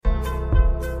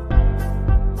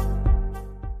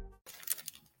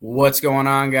What's going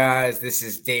on, guys? This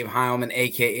is Dave Heilman,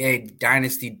 a.k.a.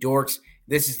 Dynasty Dorks.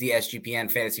 This is the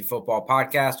SGPN Fantasy Football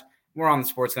Podcast. We're on the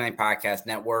Sports Gambling Podcast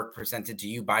Network, presented to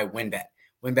you by WynnBET.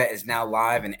 WynnBET is now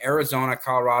live in Arizona,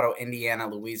 Colorado, Indiana,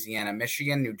 Louisiana,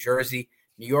 Michigan, New Jersey,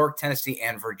 New York, Tennessee,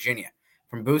 and Virginia.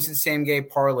 From boosted same-game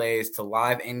parlays to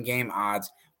live in-game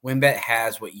odds, WynnBET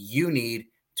has what you need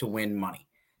to win money.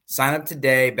 Sign up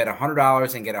today, bet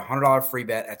 $100 and get a $100 free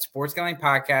bet at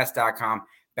sportsgamblingpodcast.com.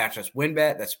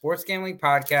 /WynnBET. That's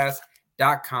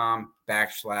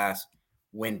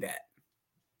sportsgamblingpodcast.com/WynnBET.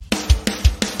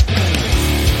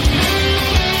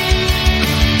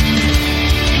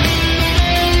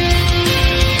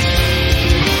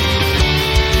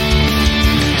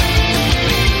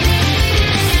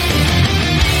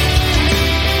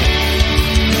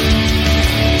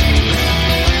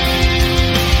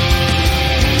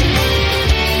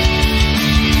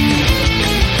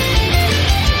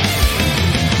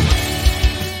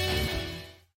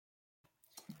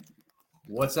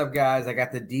 What's up, guys? I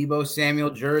got the Deebo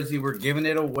Samuel jersey. We're giving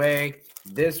it away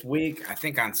this week, I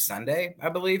think on Sunday, I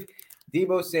believe.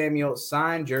 Deebo Samuel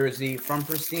signed jersey from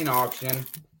Pristine Auction.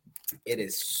 It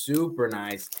is super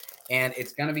nice, and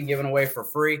it's going to be given away for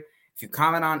free. If you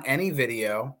comment on any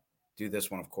video, do this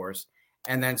one, of course,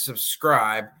 and then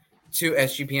subscribe to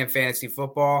SGPN Fantasy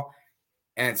Football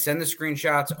and send the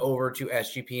screenshots over to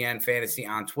SGPN Fantasy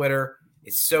on Twitter.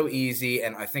 It's so easy,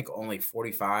 and I think only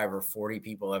 45 or 40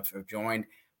 people have joined.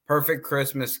 Perfect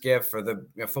Christmas gift for the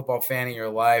football fan in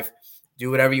your life. Do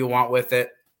whatever you want with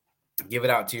it. Give it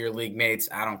out to your league mates.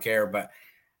 I don't care, but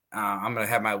I'm going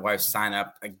to have my wife sign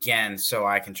up again so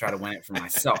I can try to win it for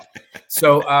myself.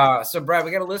 So Brad, we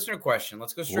got a listener question.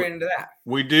 Let's go straight into that.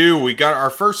 We do. We got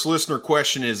our first listener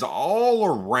question is all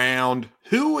around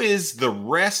who is the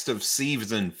rest of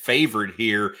season favorite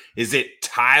here? Is it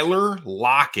Tyler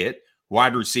Lockett,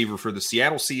 wide receiver for the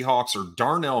Seattle Seahawks, or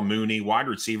Darnell Mooney, wide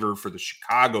receiver for the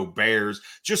Chicago Bears?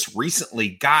 Just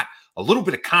recently got a little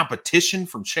bit of competition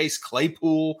from Chase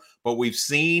Claypool, but we've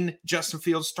seen Justin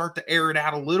Fields start to air it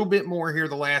out a little bit more here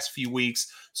the last few weeks.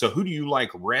 So who do you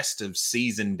like rest of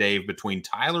season, Dave, between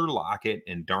Tyler Lockett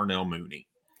and Darnell Mooney?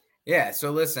 Yeah,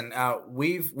 so listen,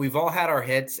 we've all had our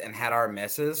hits and had our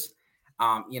misses.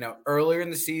 Earlier in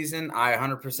the season, I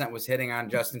 100% was hitting on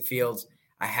Justin Fields.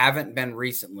 I haven't been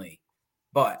recently.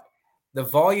 But the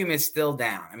volume is still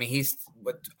down. I mean, he's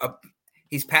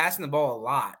passing the ball a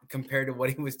lot compared to what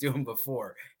he was doing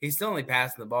before. He's still only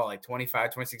passing the ball like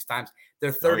 25, 26 times.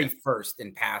 They're 31st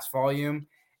in pass volume.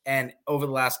 And over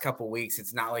the last couple of weeks,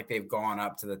 it's not like they've gone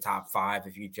up to the top 5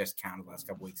 if you just count the last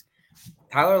couple of weeks.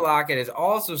 Tyler Lockett is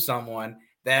also someone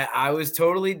that I was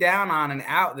totally down on and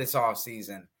out this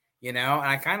offseason, and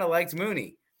I kind of liked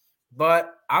Mooney.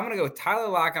 But I'm going to go Tyler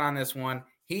Lockett on this one.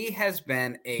 He has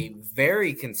been a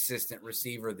very consistent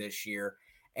receiver this year,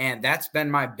 and that's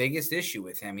been my biggest issue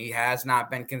with him. He has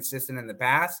not been consistent in the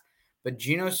past, but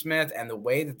Geno Smith and the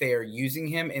way that they are using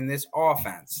him in this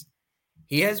offense,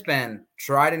 he has been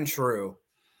tried and true.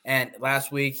 And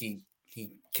last week, he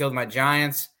killed my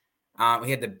Giants.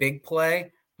 He had the big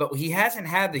play, but he hasn't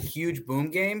had the huge boom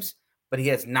games, but he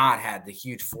has not had the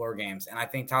huge floor games. And I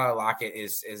think Tyler Lockett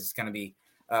is going to be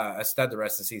a stud the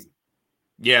rest of the season.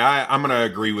 Yeah, I'm going to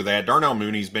agree with that. Darnell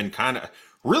Mooney's been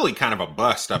really kind of a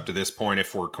bust up to this point,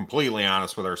 if we're completely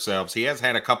honest with ourselves. He has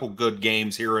had a couple good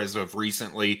games here as of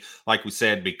recently, like we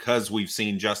said, because we've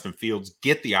seen Justin Fields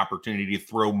get the opportunity to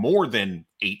throw more than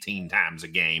 18 times a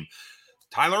game.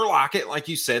 Tyler Lockett, like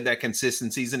you said, that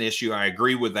consistency is an issue. I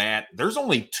agree with that. There's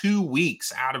only 2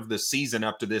 weeks out of the season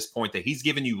up to this point that he's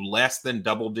given you less than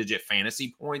double-digit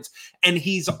fantasy points, and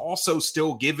he's also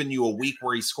still given you a week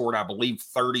where he scored, I believe,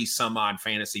 30-some-odd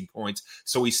fantasy points,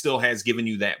 so he still has given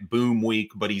you that boom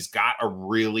week, but he's got a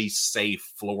really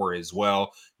safe floor as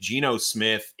well. Geno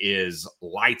Smith is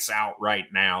lights out right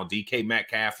now. DK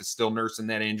Metcalf is still nursing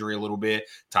that injury a little bit.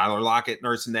 Tyler Lockett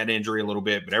nursing that injury a little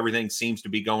bit, but everything seems to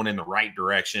be going in the right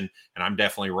direction, and I'm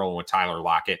definitely rolling with Tyler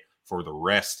Lockett for the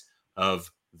rest of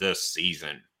the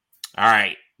season. All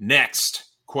right,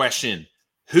 next question.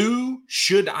 Who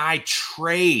should I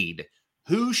trade?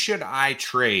 Should I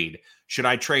trade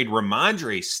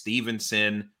Ramondre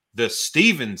Stevenson, the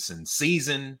Stevenson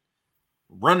season,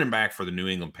 running back for the New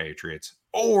England Patriots,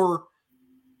 or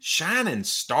shining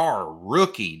star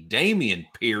rookie Dameon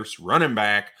Pierce, running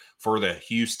back for the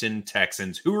Houston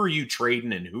Texans? Who are you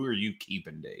trading and who are you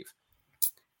keeping, Dave?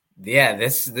 Yeah,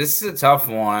 this is a tough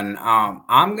one.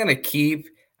 I'm gonna keep.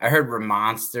 I heard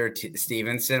Ramonster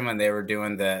Stevenson when they were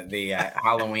doing the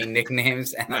Halloween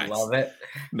nicknames, and nice. I love it.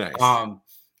 Nice. I'm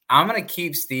gonna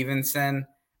keep Stevenson.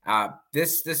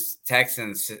 This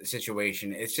Texans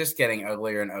situation, it's just getting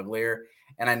uglier and uglier.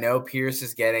 And I know Pierce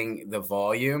is getting the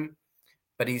volume,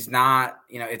 but he's not,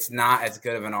 it's not as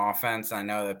good of an offense. I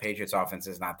know the Patriots offense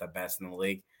is not the best in the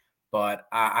league, but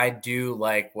I do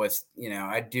like what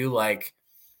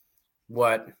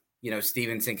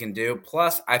Stevenson can do.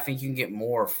 Plus, I think you can get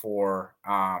more for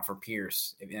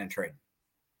Pierce in a trade.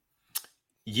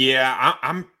 Yeah,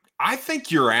 I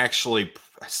think you're actually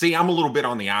I'm a little bit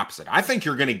on the opposite. I think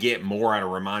you're going to get more out of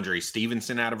Ramondre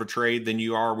Stevenson out of a trade than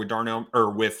you are with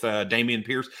Dameon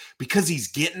Pierce, because he's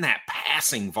getting that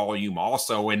passing volume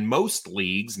also. And most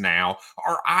leagues now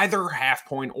are either half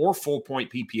point or full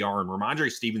point PPR, and Ramondre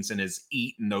Stevenson has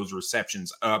eaten those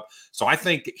receptions up. So I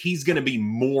think he's going to be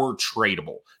more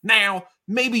tradable. Now,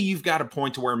 maybe you've got a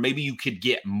point to where maybe you could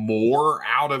get more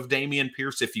out of Dameon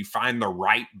Pierce if you find the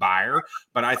right buyer.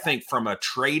 But I think from a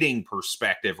trading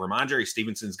perspective, Ramondre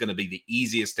Stevenson is going to be the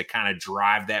easiest to kind of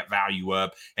drive that value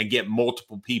up and get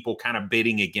multiple people kind of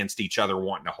bidding against each other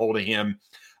wanting a hold of him.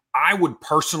 I would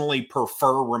personally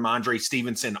prefer Ramondre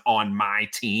Stevenson on my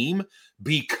team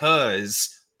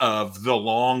because of the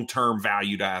long-term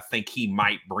value that I think he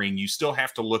might bring. You still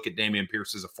have to look at Dameon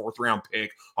Pierce as a fourth-round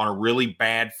pick on a really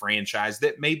bad franchise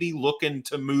that may be looking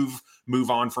to move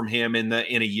on from him in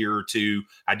a year or two.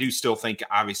 I do still think,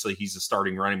 obviously, he's a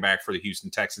starting running back for the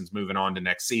Houston Texans moving on to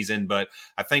next season, but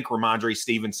I think Ramondre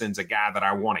Stevenson's a guy that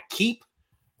I want to keep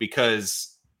because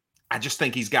I just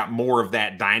think he's got more of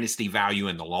that dynasty value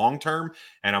in the long term,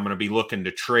 and I'm going to be looking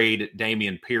to trade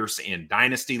Dameon Pierce in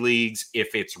dynasty leagues.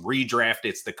 If it's redraft,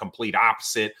 it's the complete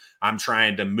opposite. I'm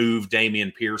trying to move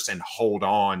Dameon Pierce and hold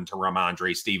on to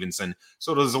Ramondre Stevenson.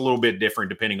 So it is a little bit different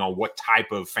depending on what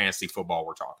type of fantasy football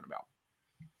we're talking about.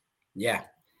 Yeah,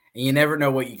 and you never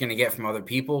know what you're going to get from other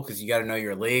people because you got to know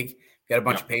your league. If you got a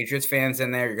bunch of Patriots fans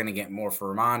in there, you're going to get more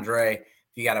for Ramondre. If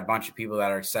you got a bunch of people that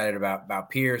are excited about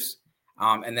Pierce,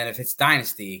 and then if it's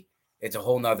dynasty, it's a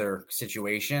whole nother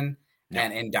situation. Yeah.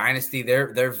 And in dynasty,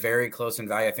 they're very close in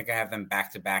value. I think I have them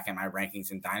back to back in my rankings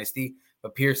in dynasty,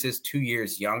 but Pierce is 2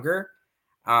 years younger.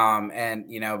 But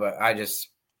I just,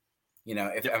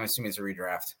 I'm assuming it's a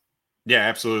redraft. Yeah,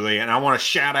 absolutely. And I want to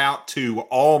shout out to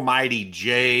Almighty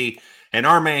Jay and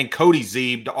our man Cody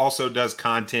Zeeb also does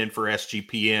content for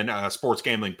SGPN, Sports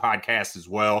Gambling Podcast as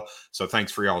well. So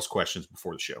thanks for y'all's questions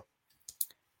before the show.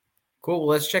 Cool. Well,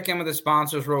 let's check in with the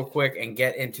sponsors real quick and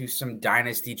get into some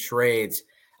dynasty trades.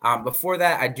 Before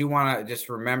that, I do want to just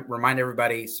remind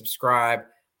everybody, subscribe,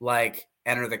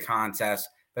 enter the contest.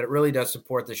 But it really does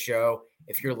support the show.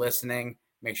 If you're listening,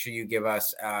 make sure you give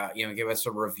us a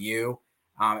review.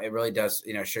 It really does,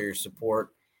 show your support.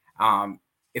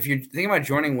 If you're thinking about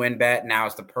joining WynnBET, now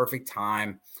is the perfect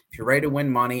time. If you're ready to win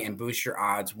money and boost your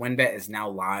odds, WynnBET is now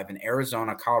live in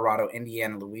Arizona, Colorado,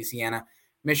 Indiana, Louisiana,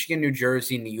 Michigan, New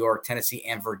Jersey, New York, Tennessee,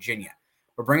 and Virginia.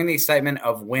 We're bringing the excitement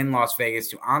of Wynn Las Vegas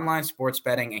to online sports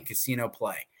betting and casino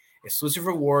play. Exclusive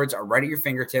rewards are right at your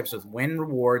fingertips with Wynn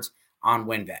Rewards on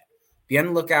WynnBET. Be on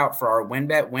the lookout for our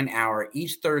WynnBET Win Hour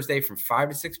each Thursday from 5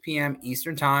 to 6 p.m.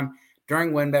 Eastern Time.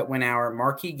 During WynnBET Win Hour,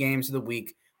 marquee games of the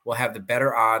week will have the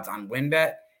better odds on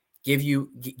WynnBET,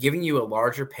 giving you a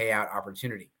larger payout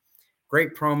opportunity.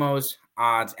 Great promos,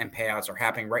 odds, and payouts are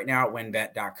happening right now at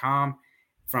WynnBET.com.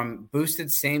 From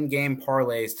boosted same-game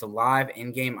parlays to live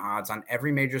in-game odds on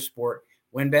every major sport,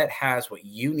 WynnBET has what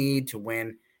you need to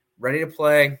win. Ready to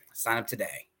play? Sign up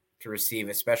today to receive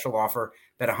a special offer.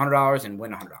 Bet $100 and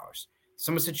win $100.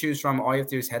 So much to choose from. All you have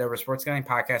to do is head over to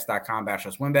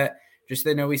sportsgamblingpodcast.com/WynnBET. Just so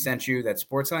they know we sent you. That's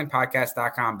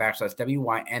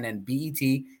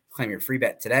sportsgamblingpodcast.com/WYNNBET. Claim your free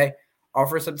bet today.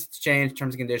 Offer subject to change.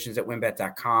 Terms and conditions at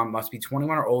WynnBET.com. Must be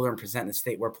 21 or older and present in the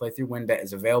state where playthrough WynnBET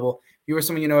is available. If you or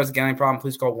someone you know has a gambling problem,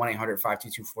 please call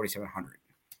 1-800-522-4700.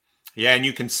 Yeah, and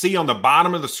you can see on the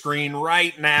bottom of the screen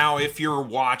right now, if you're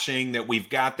watching, that we've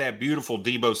got that beautiful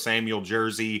Deebo Samuel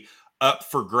jersey up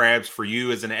for grabs for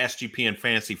you as an SGPN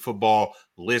Fantasy Football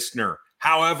listener.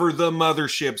 However, the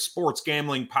Mothership Sports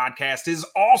Gambling Podcast is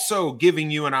also giving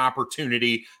you an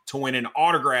opportunity to win an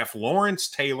autographed Lawrence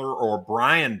Taylor or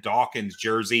Brian Dawkins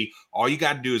jersey. All you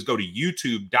got to do is go to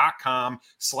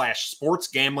youtube.com/Sports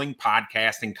Gambling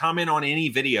Podcast and comment on any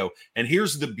video. And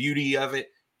here's the beauty of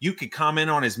it. You could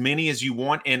comment on as many as you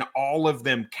want, and all of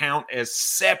them count as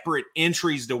separate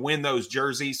entries to win those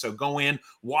jerseys. So go in,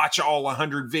 watch all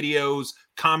 100 videos,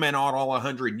 comment on all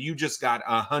 100, and you just got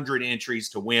 100 entries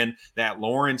to win that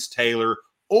Lawrence Taylor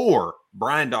or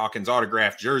Brian Dawkins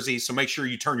autographed jersey. So make sure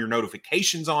you turn your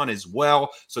notifications on as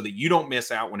well so that you don't miss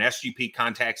out when SGP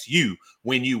contacts you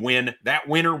when you win. That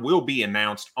winner will be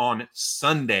announced on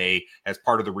Sunday as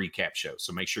part of the recap show.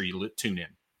 So make sure you tune in.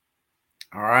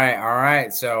 All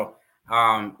right. So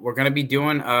We're going to be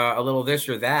doing a little this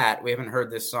or that. We haven't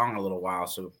heard this song in a little while,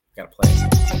 so we've got to play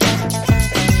it.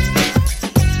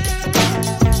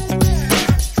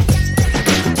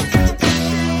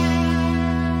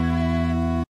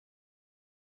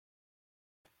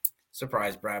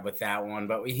 Surprised Brad with that one,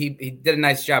 but he did a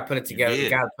nice job putting it together. We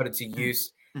got to put it to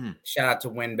use. Shout out to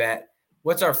WinBet.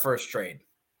 What's our first trade?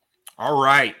 All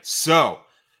right, so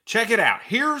check it out.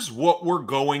 Here's what we're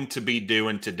going to be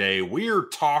doing today. We're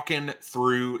talking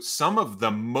through some of the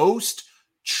most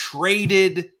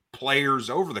traded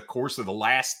players over the course of the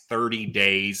last 30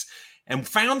 days and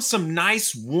found some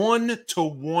nice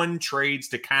one-to-one trades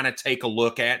to kind of take a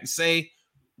look at and say,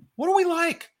 what do we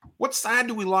like? What side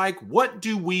do we like? What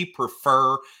do we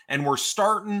prefer? And we're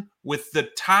starting with the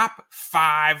top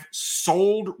 5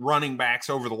 sold running backs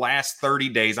over the last 30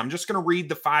 days. I'm just going to read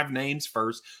the 5 names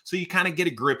first so you kind of get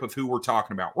a grip of who we're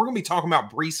talking about. We're going to be talking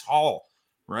about Breece Hall,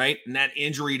 right? And that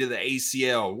injury to the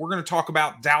ACL. We're going to talk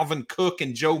about Dalvin Cook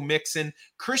and Joe Mixon.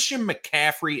 Christian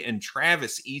McCaffrey and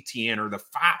Travis Etienne are the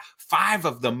five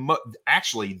of the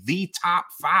actually the top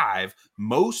 5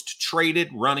 most traded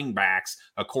running backs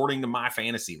according to my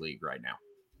fantasy league right now,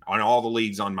 on all the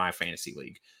leagues on my fantasy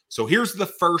league. So here's the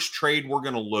first trade we're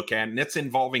going to look at, and it's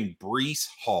involving Breece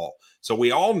Hall. So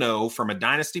we all know from a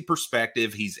dynasty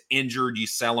perspective, he's injured. You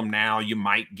sell him now, you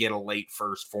might get a late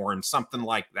first for him, something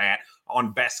like that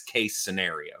on best case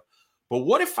scenario. But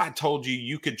what if I told you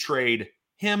you could trade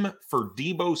him for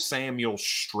Deebo Samuel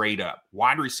straight up,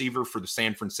 wide receiver for the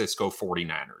San Francisco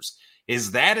 49ers?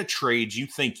 Is that a trade you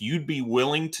think you'd be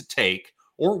willing to take,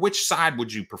 or which side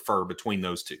would you prefer between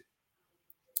those two?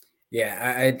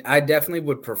 Yeah, I definitely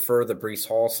would prefer the Breece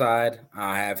Hall side.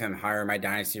 I have him higher in my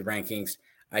dynasty rankings.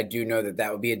 I do know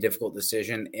that would be a difficult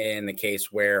decision in the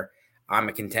case where I'm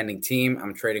a contending team.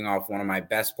 I'm trading off one of my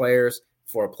best players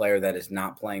for a player that is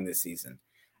not playing this season.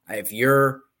 If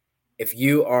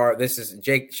you are, this is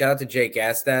Jake, shout out to Jake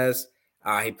Estes.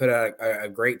 He put out a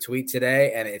great tweet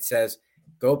today, and it says,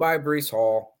 go buy Breece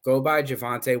Hall, go buy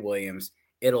Javonte Williams.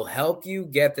 It'll help you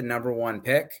get the number 1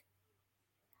 pick,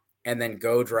 and then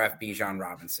go draft Bijan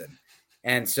Robinson.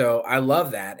 And so I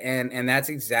love that. And that's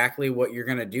exactly what you're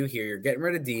going to do here. You're getting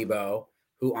rid of Deebo,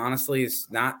 who honestly is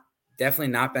definitely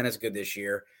not been as good this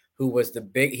year, who was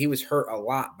he was hurt a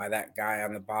lot by that guy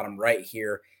on the bottom right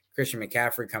here, Christian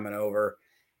McCaffrey coming over.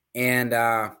 And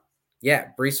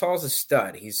Breece Hall's a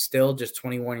stud. He's still just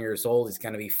 21 years old. He's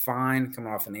going to be fine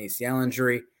coming off an ACL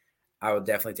injury. I would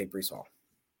definitely take Breece Hall.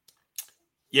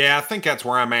 Yeah, I think that's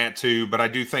where I'm at too, but I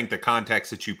do think the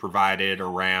context that you provided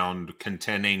around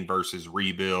contending versus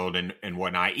rebuild and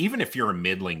whatnot, even if you're a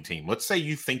middling team, let's say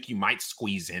you think you might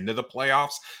squeeze into the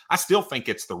playoffs, I still think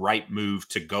it's the right move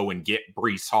to go and get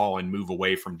Breece Hall and move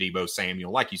away from Deebo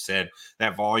Samuel. Like you said,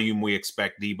 that volume, we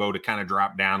expect Deebo to kind of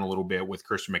drop down a little bit with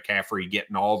Christian McCaffrey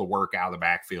getting all the work out of the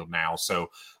backfield now. So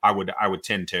I would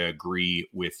tend to agree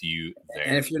with you there.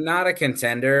 And if you're not a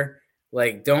contender,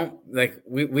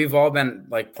 we've all been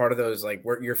like part of those, like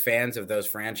you're fans of those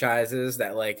franchises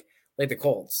that like the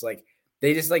Colts, like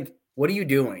they just like, what are you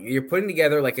doing? You're putting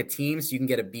together like a team so you can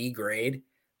get a B grade.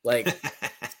 Like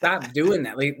stop doing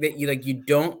that. You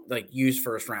don't like use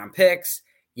first round picks.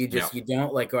 You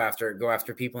don't like go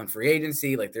after people in free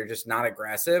agency. Like they're just not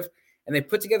aggressive, and they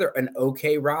put together an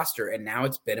okay roster, and now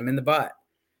it's bit them in the butt.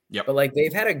 Yep. But like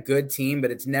they've had a good team,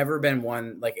 but it's never been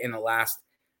one like in the last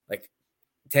like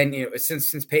 10 years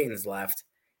since Peyton's left.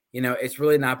 It's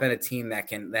really not been a team that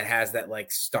has that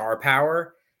like star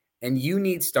power, and you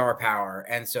need star power.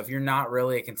 And so if you're not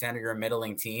really a contender, you're a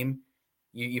middling team,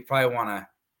 you probably want to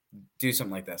do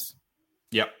something like this.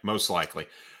 Yep, most likely.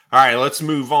 All right, let's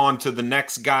move on to the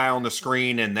next guy on the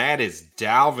screen, and that is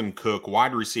Dalvin Cook,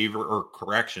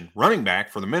 running back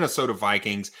for the Minnesota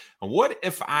Vikings. And what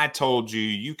if I told you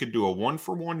you could do a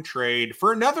 1-for-1 trade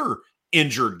for another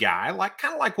injured guy,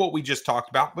 kind of like what we just talked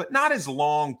about, but not as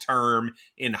long-term,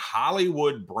 in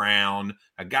Hollywood Brown,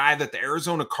 a guy that the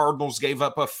Arizona Cardinals gave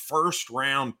up a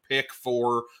first-round pick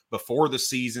for before the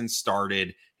season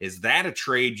started? Is that a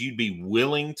trade you'd be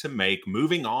willing to make,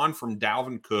 moving on from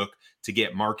Dalvin Cook to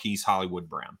get Marquise Hollywood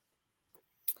Brown?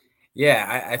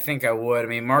 Yeah, I think I would. I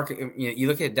mean, you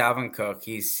look at Dalvin Cook,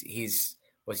 he's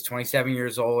 27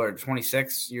 years old or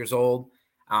 26 years old.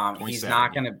 He's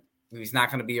not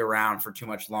going to be around for too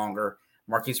much longer.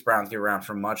 Marquise Brown's going to be around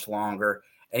for much longer,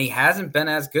 and he hasn't been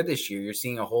as good this year. You're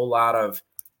seeing a whole lot of,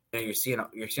 you're seeing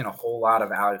a whole lot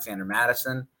of Alexander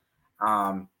Mattison.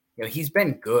 He's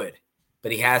been good,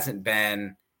 but he hasn't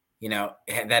been,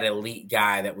 that elite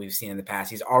guy that we've seen in the past.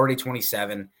 He's already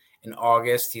 27 in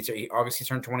August. He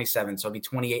turned 27, so he'll be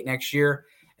 28 next year,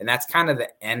 and that's kind of the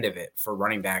end of it for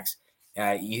running backs.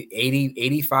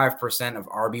 85% of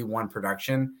RB1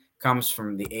 production comes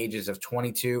from the ages of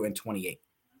 22 and 28.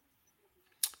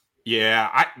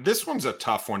 Yeah, this one's a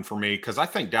tough one for me because I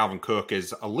think Dalvin Cook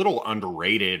is a little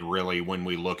underrated, really, when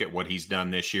we look at what he's done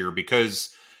this year,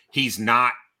 because he's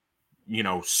not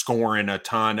scoring a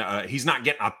ton. He's not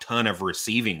getting a ton of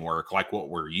receiving work like what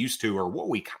we're used to or what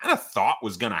we kind of thought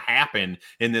was going to happen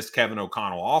in this Kevin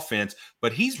O'Connell offense.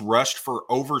 But he's rushed for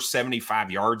over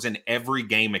 75 yards in every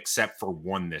game except for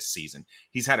one this season.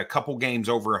 He's had a couple games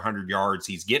over 100 yards.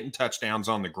 He's getting touchdowns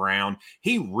on the ground.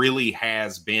 He really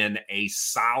has been a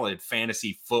solid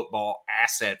fantasy football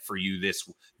asset for you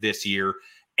this year.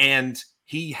 And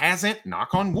he hasn't,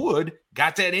 knock on wood,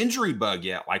 got that injury bug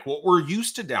yet, like what we're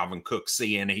used to Dalvin Cook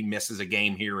seeing. He misses a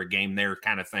game here, a game there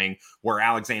kind of thing, where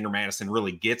Alexander Mattison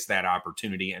really gets that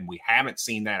opportunity, and we haven't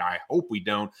seen that. I hope we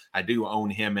don't. I do own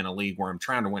him in a league where I'm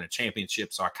trying to win a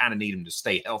championship, so I kind of need him to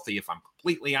stay healthy, if I'm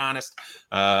completely honest.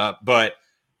 But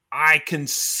I can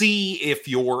see if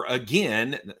you're,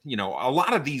 again, a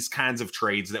lot of these kinds of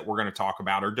trades that we're going to talk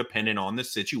about are dependent on the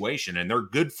situation, and they're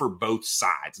good for both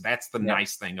sides. That's the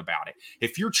nice thing about it.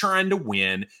 If you're trying to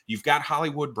win, you've got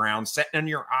Hollywood Brown sitting on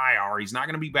your IR. He's not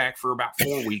going to be back for about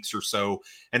 4 weeks or so.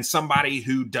 And somebody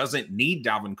who doesn't need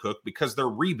Dalvin Cook because they're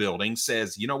rebuilding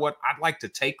says, you know what, I'd like to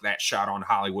take that shot on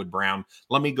Hollywood Brown.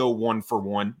 Let me go 1 for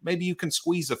 1. Maybe you can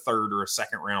squeeze a third or a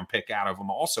second round pick out of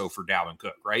him also for Dalvin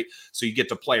Cook, right? So you get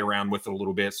to play around with it a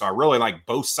little bit. So I really like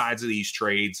both sides of these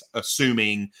trades,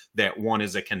 assuming that one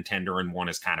is a contender and one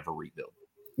is kind of a rebuild.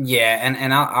 Yeah,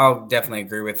 and I'll definitely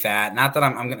agree with that. Not that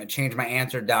I'm going to change my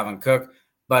answer to Dalvin Cook,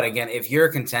 but again, if you're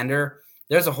a contender,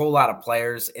 there's a whole lot of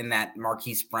players in that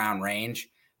Marquise Brown range.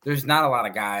 There's not a lot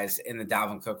of guys in the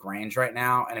Dalvin Cook range right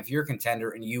now. And if you're a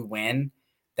contender and you win,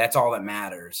 that's all that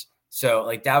matters. So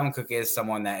like Dalvin Cook is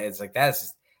someone that is like,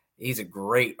 he's a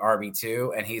great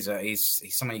RB2, and he's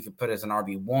someone you could put as an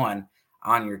RB1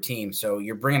 on your team. So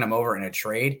you're bringing him over in a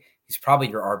trade. He's probably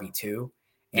your RB2.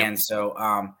 Yep. And so,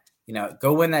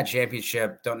 go win that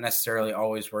championship. Don't necessarily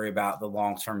always worry about the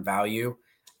long-term value.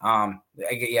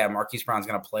 Marquise Brown's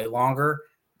going to play longer,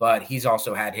 but he's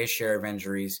also had his share of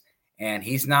injuries, and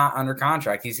he's not under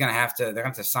contract. They're going to have to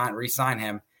re-sign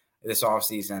him this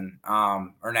offseason,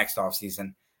 or next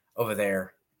offseason over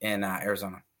there in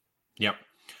Arizona. Yep.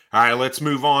 All right, let's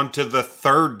move on to the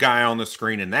third guy on the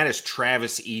screen, and that is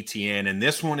Travis Etienne. And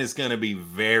this one is going to be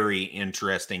very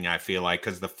interesting, I feel like,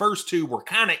 because the first two were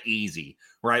kind of easy,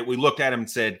 right? We looked at him and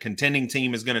said, contending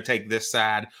team is going to take this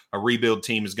side, a rebuild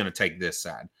team is going to take this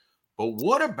side. But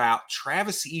what about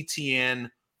Travis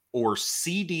Etienne or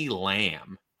CD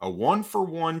Lamb? A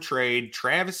 1-for-1 trade,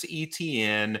 Travis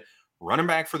Etienne, running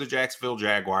back for the Jacksonville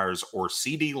Jaguars, or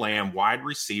CD Lamb, wide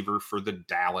receiver for the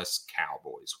Dallas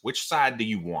Cowboys. Which side do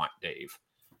you want, Dave?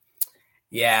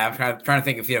 Yeah, I'm trying to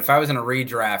think if I was in a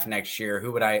redraft next year,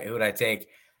 who would I take?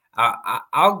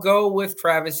 I'll go with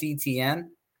Travis Etienne,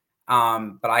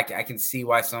 but I can see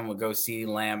why someone would go CD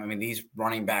Lamb. I mean, these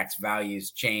running backs'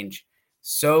 values change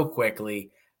so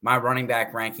quickly. My running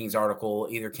back rankings article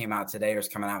either came out today or is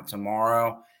coming out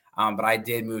tomorrow, but I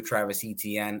did move Travis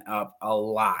Etienne up a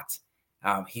lot.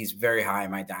 He's very high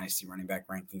in my Dynasty running back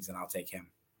rankings, and I'll take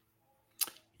him.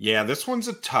 Yeah, this one's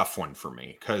a tough one for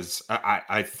me because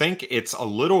I think it's a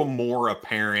little more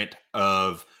apparent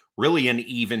of really an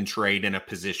even trade in a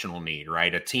positional need,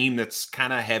 right? A team that's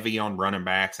kind of heavy on running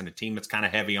backs and a team that's kind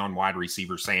of heavy on wide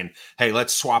receivers saying, hey,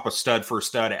 let's swap a stud for a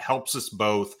stud. It helps us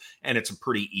both, and it's a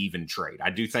pretty even trade. I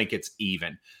do think it's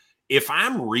even. If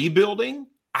I'm rebuilding,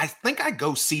 I think I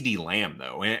go CD Lamb,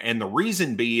 though. And the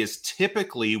reason is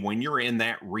typically when you're in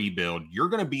that rebuild, you're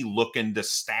going to be looking to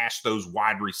stash those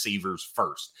wide receivers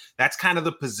first. That's kind of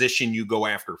the position you go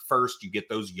after first. You get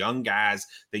those young guys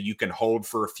that you can hold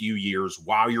for a few years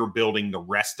while you're building the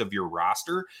rest of your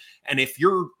roster. And if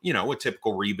you're, a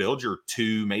typical rebuild, you're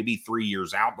 2, maybe 3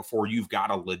 years out before you've got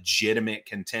a legitimate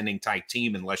contending type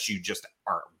team, unless you just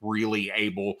are really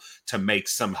able to make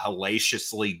some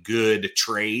hellaciously good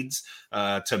trades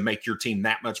to make your team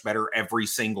that much better every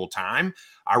single time.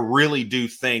 I really do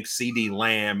think CD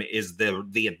Lamb is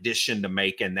the addition to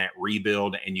make in that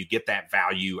rebuild, and you get that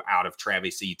value out of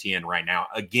Travis Etienne right now.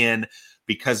 Again,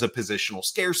 because of positional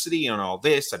scarcity and all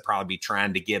this, I'd probably be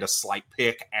trying to get a slight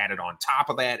pick added on top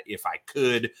of that if I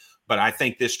could. But I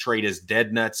think this trade is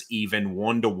dead nuts even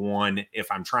 1-to-1. If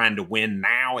I'm trying to win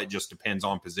now, it just depends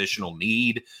on positional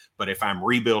need. But if I'm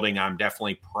rebuilding, I'm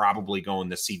definitely probably going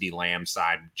the CD Lamb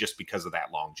side just because of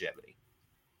that longevity.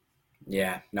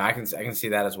 Yeah, no, I can see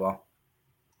that as well.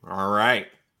 All right.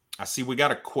 I see we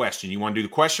got a question. You want to do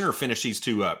the question or finish these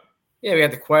two up? Yeah, we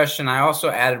had the question. I also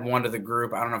added one to the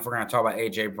group. I don't know if we're going to talk about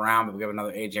A.J. Brown, but we have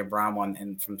another A.J. Brown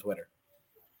one from Twitter.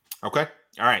 Okay.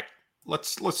 All right.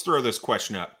 Let's throw this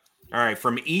question up. All right.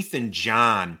 From Ethan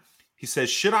John. He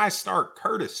says, should I start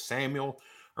Curtis Samuel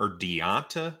or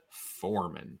Deonta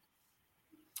Foreman?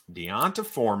 Deonta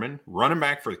Foreman, running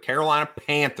back for the Carolina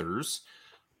Panthers,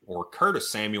 or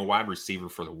Curtis Samuel, wide receiver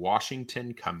for the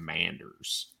Washington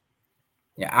Commanders?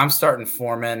 Yeah, I'm starting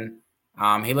Foreman.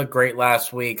 He looked great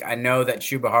last week. I know that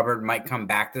Chuba Hubbard might come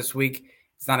back this week.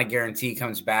 It's not a guarantee he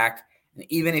comes back. And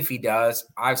even if he does,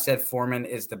 I've said Foreman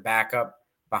is the backup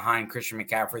behind Christian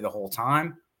McCaffrey the whole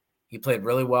time. He played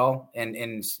really well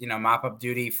in mop-up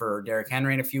duty for Derrick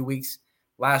Henry in a few weeks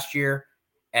last year.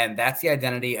 And that's the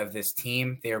identity of this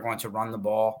team. They are going to run the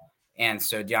ball. And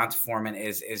so Deonta Foreman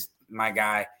is my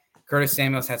guy. Curtis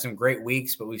Samuel's had some great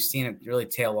weeks, but we've seen it really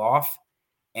tail off.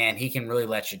 And he can really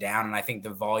let you down. And I think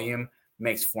the volume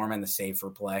makes Foreman the safer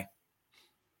play.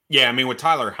 Yeah, I mean, with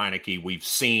Tyler Heineke, we've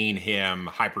seen him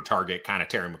hyper-target kind of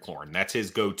Terry McLaurin. That's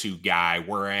his go-to guy,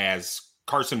 whereas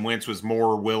Carson Wentz was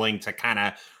more willing to kind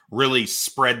of really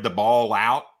spread the ball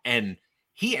out. And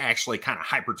he actually kind of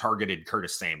hyper-targeted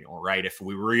Curtis Samuel, right? If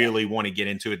we really want to get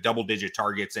into it, double-digit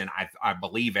targets, and I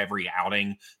believe every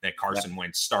outing that Carson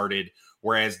Wentz started.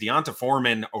 Whereas Deonta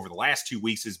Foreman over the last 2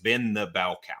 weeks has been the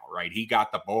bell cow, right? He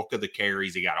got the bulk of the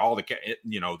carries. He got all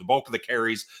the bulk of the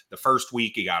carries the first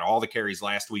week. He got all the carries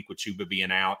last week with Chuba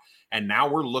being out. And now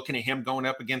we're looking at him going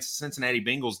up against the Cincinnati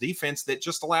Bengals defense that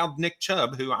just allowed Nick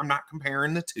Chubb, who I'm not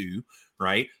comparing the two,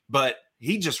 right? But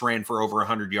he just ran for over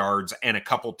 100 yards and a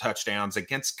couple touchdowns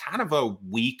against kind of a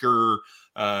weaker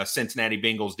Cincinnati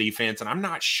Bengals defense. And I'm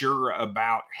not sure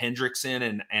about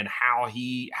Hendrickson and how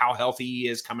healthy he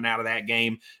is coming out of that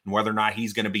game and whether or not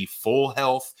he's going to be full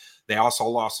health. They also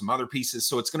lost some other pieces.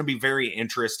 So it's going to be very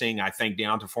interesting. I think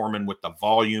Deonta Foreman with the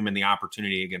volume and the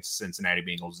opportunity against the Cincinnati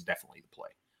Bengals is definitely the play.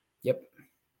 Yep.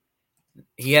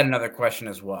 He had another question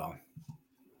as well.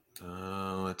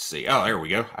 Let's see. Oh, there we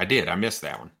go. I missed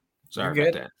that one. Sorry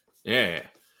about that. Yeah.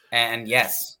 And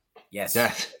yes.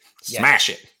 Smash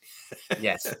it.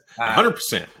 Yes.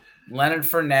 100%. Leonard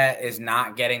Fournette is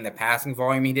not getting the passing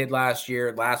volume he did last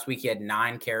year. Last week, he had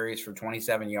 9 carries for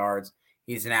 27 yards.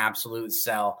 He's an absolute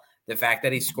sell. The fact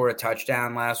that he scored a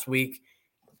touchdown last week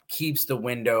keeps the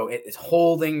window. It is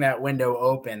holding that window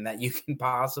open that you can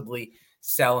possibly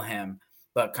sell him.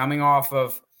 But coming off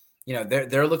of,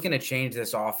 they're looking to change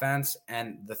this offense.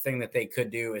 And the thing that they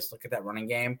could do is look at that running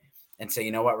game and say,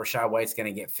 you know what, Rachaad White's going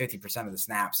to get 50% of the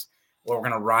snaps, or we're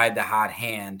going to ride the hot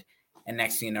hand. And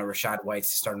next thing you know, Rachaad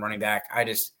White's the starting running back.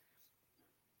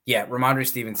 Ramondre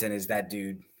Stevenson is that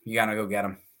dude. You got to go get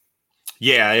him.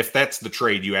 Yeah, if that's the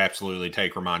trade, you absolutely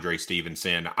take Ramondre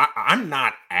Stevenson. I'm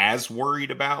not as worried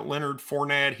about Leonard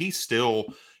Fournette. He's still,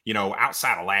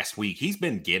 outside of last week, he's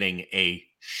been getting a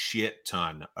shit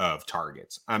ton of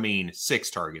targets. I mean, 6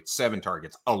 targets, 7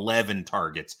 targets, 11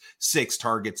 targets, 6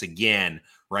 targets again,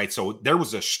 right? So there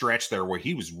was a stretch there where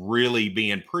he was really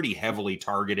being pretty heavily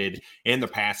targeted in the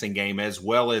passing game, as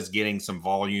well as getting some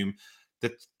volume.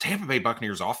 The Tampa Bay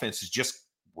Buccaneers offense is just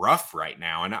rough right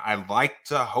now. And I like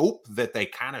to hope that they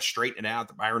kind of straighten it out,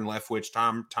 that Byron Leftwich,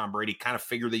 Tom Brady kind of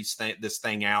figure this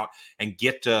thing out and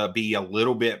get to be a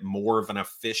little bit more of an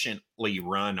efficiently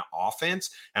run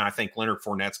offense. And I think Leonard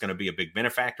Fournette's going to be a big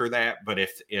benefactor of that. But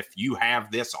if you have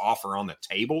this offer on the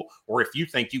table, or if you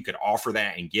think you could offer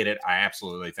that and get it, I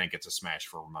absolutely think it's a smash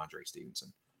for Ramondre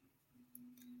Stevenson.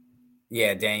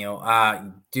 Yeah, Daniel,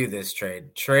 do this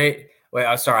trade. Wait,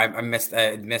 I'm sorry. I missed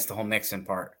the whole Mixon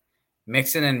part.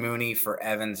 Mixon and Mooney for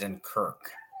Evans and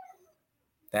Kirk.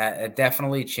 That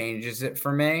definitely changes it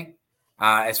for me.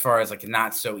 As far as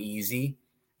not so easy.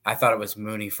 I thought it was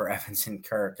Mooney for Evans and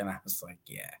Kirk, and I was like,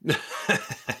 yeah.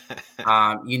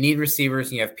 You need receivers,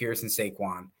 and you have Pierce and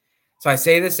Saquon. So I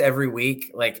say this every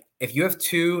week. If you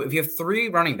have 3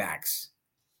 running backs,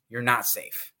 you're not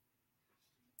safe.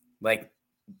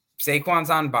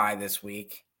 Saquon's on bye this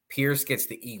week. Pierce gets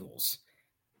the Eagles.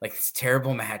 It's a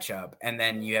terrible matchup. And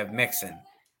then you have Mixon.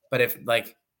 But if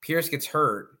Pierce gets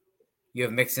hurt, you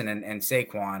have Mixon and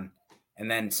Saquon, and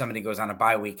then somebody goes on a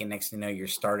bye week, and next thing you know, you're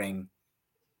starting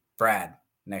Brad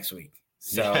next week.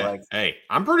 So hey,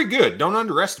 I'm pretty good. Don't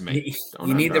underestimate.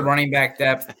 You need the running back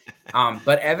depth.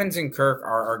 But Evans and Kirk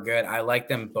are good. I like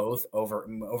them both over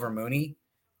Mooney.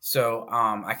 So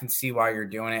I can see why you're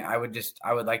doing it. I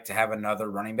would like to have another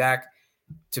running back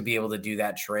to be able to do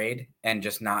that trade and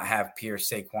just not have Pierce,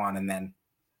 Saquon, and then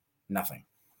nothing.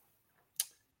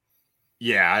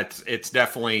 Yeah, it's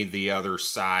definitely the other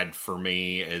side for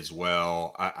me as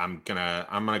well. I'm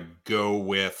gonna go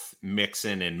with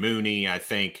Mixon and Mooney. I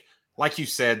think like you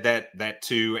said, that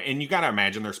too. And you got to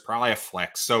imagine there's probably a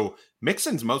flex. So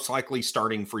Mixon's most likely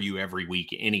starting for you every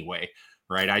week anyway,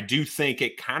 right? I do think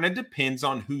it kind of depends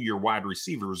on who your wide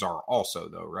receivers are also,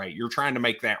 though, right? You're trying to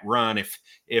make that run.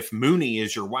 If Mooney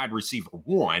is your wide receiver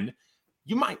one,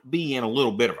 you might be in a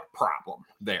little bit of a problem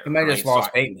there. You might right? just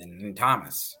lost Bateman and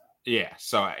Thomas. Yeah,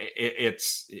 so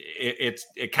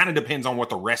it kind of depends on what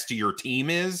the rest of your team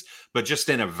is, but just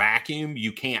in a vacuum,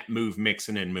 you can't move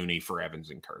Mixon and Mooney for Evans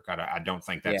and Kirk. I don't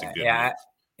think that's a good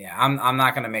move. I'm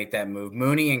not going to make that move.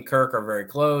 Mooney and Kirk are very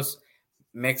close.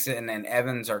 Mixon and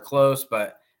Evans are close,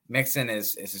 but Mixon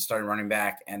is a starting running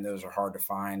back, and those are hard to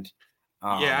find.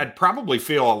 I'd probably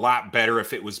feel a lot better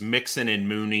if it was Mixon and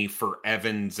Mooney for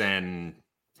Evans and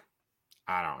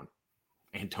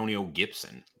Antonio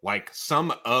Gibson, like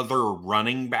some other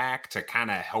running back to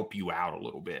kind of help you out a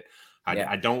little bit.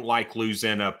 I don't like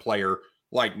losing a player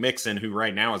like Mixon, who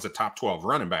right now is a top 12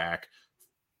 running back,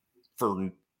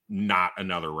 for not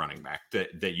another running back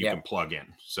that you can plug in.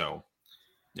 So,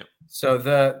 So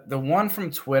the one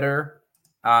from Twitter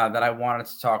that I wanted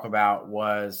to talk about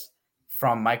was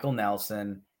from Michael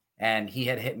Nelson, and he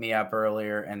had hit me up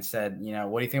earlier and said,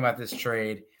 what do you think about this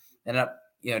trade? Ended up,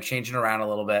 changing around a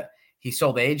little bit. He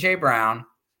sold A.J. Brown.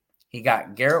 He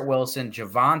got Garrett Wilson,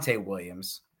 Javonte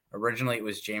Williams. Originally, it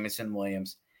was Jameson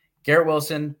Williams. Garrett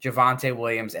Wilson, Javonte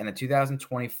Williams, and a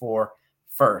 2024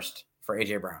 first for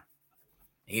A.J. Brown.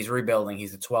 He's rebuilding.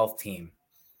 He's the 12th team.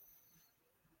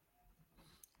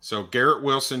 So Garrett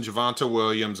Wilson, Javonte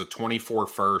Williams, a 24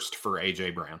 first for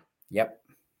A.J. Brown. Yep.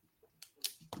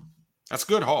 That's a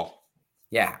good haul.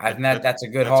 Yeah, I think that's a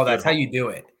good haul. That's how you do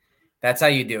it. That's how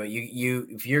you do it. You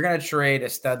if you're going to trade a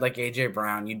stud like A.J.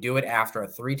 Brown, you do it after a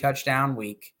 3-touchdown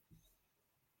week,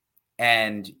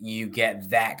 and you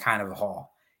get that kind of a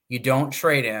haul. You don't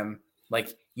trade him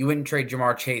like you wouldn't trade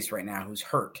Jamar Chase right now, who's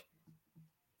hurt.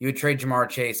 You would trade Jamar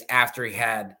Chase after he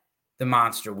had the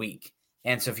monster week.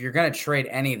 And so if you're going to trade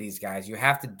any of these guys, you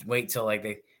have to wait till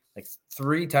like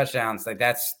 3 touchdowns. Like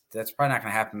that's probably not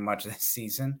going to happen much this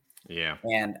season. Yeah.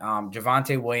 And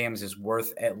Javonte Williams is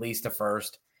worth at least a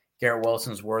first. Garrett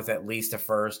Wilson's worth at least a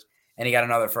first, and he got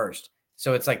another first.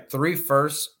 So it's like 3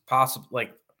 firsts, possible,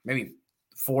 like maybe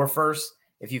 4 firsts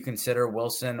if you consider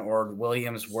Wilson or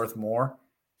Williams worth more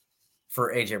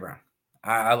for A.J. Brown.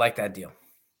 I like that deal.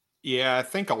 Yeah, I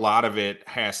think a lot of it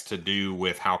has to do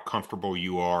with how comfortable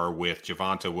you are with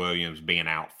Javonte Williams being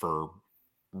out for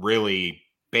really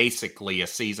basically a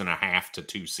season and a half to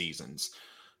 2 seasons.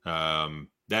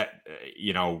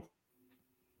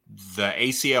 The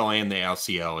ACL and the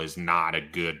LCL is not a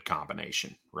good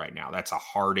combination right now. That's a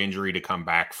hard injury to come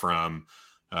back from.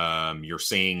 You're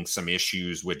seeing some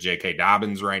issues with J.K.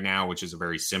 Dobbins right now, which is a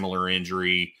very similar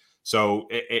injury. So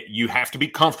you have to be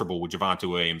comfortable with Javonte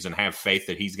Williams and have faith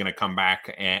that he's going to come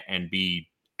back and be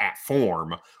at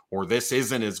form, or this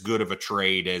isn't as good of a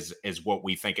trade as what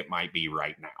we think it might be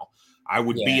right now. I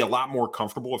would be a lot more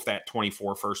comfortable if that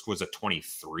 24 first was a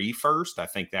 23 first. I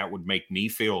think that would make me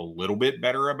feel a little bit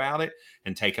better about it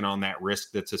and taking on that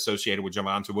risk that's associated with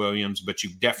Javonte Williams. But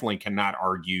you definitely cannot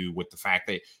argue with the fact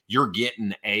that you're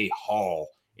getting a haul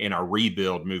in a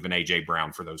rebuild moving A.J.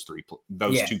 Brown for those 2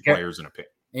 players in a pick.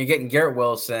 You're getting Garrett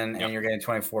Wilson and you're getting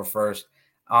 24 first.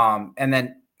 And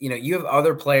then, you have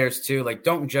other players too. Like,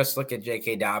 don't just look at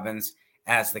J.K. Dobbins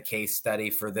as the case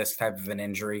study for this type of an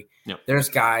injury. Yep. There's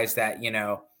guys that,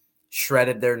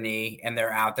 shredded their knee and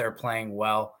they're out there playing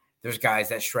well. There's guys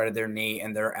that shredded their knee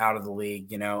and they're out of the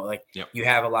league. You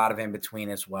have a lot of in between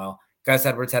as well. Gus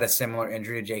Edwards had a similar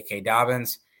injury to J.K.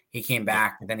 Dobbins. He came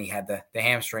back, but then he had the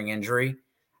hamstring injury.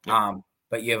 Yep.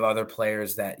 But you have other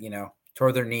players that,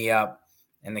 tore their knee up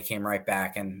and they came right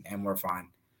back and we're fine.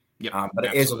 Yep, but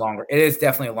it is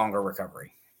definitely a longer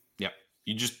recovery. Yep.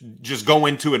 You just go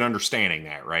into it understanding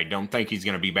that, right? Don't think he's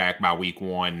going to be back by week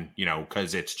 1,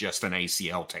 because it's just an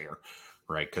ACL tear,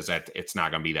 right? Because it's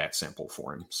not going to be that simple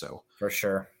for him. So for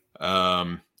sure.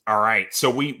 All right.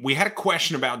 So we had a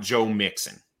question about Joe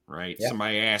Mixon, right? Yep.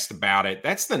 Somebody asked about it.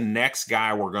 That's the next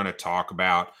guy we're going to talk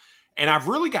about. And I've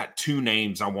really got 2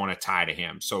 names I want to tie to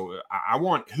him. So I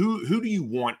want who do you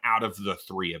want out of the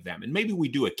 3 of them? And maybe we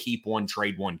do a keep one,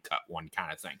 trade one, cut one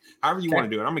kind of thing. However you want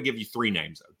to do it. I'm going to give you 3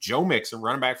 names, though. Joe Mixon,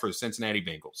 running back for the Cincinnati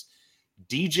Bengals.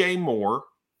 DJ Moore,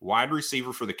 wide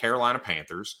receiver for the Carolina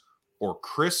Panthers. Or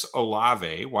Chris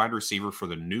Olave, wide receiver for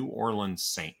the New Orleans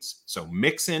Saints. So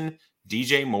Mixon,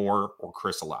 DJ Moore, or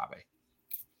Chris Olave.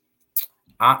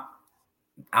 I'm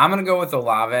going to go with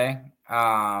Olave.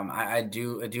 I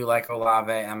do like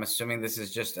Olave. I'm assuming this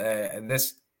is just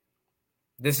this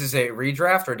is a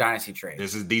redraft or dynasty trade.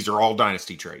 These are all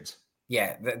dynasty trades.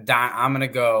 Yeah, I'm gonna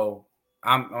go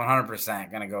I'm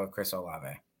 100% going to go with Chris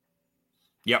Olave.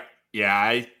 Yep.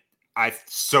 Yeah.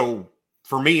 So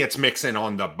for me, it's mixing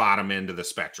on the bottom end of the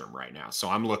spectrum right now. So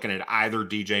I'm looking at either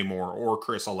DJ Moore or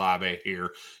Chris Olave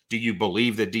here. Do you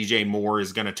believe that DJ Moore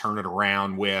is going to turn it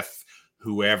around with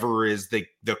whoever is the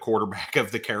quarterback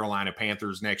of the Carolina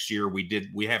Panthers next year?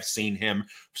 We have seen him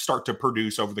start to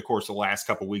produce over the course of the last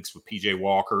couple of weeks with PJ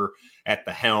Walker at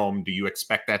the helm. Do you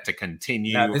expect that to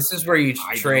continue? No, this is where you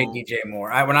trade DJ Moore.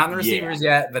 We're not in the receivers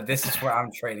yet, but this is where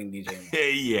I'm trading DJ Moore.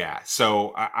 Yeah,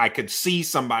 so I could see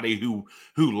somebody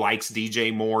who likes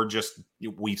DJ Moore. Just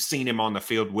we've seen him on the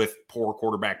field with poor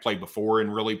quarterback play before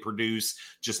and really produce.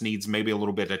 Just needs maybe a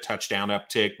little bit of touchdown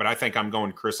uptick. But I think I'm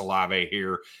going Chris Olave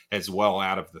here as well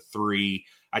out of the three.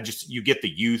 You get the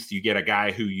youth, you get a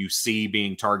guy who you see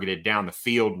being targeted down the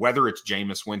field, whether it's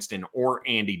Jameis Winston or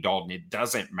Andy Dalton, it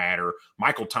doesn't matter.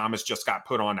 Michael Thomas just got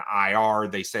put on IR.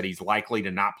 They said he's likely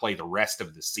to not play the rest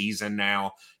of the season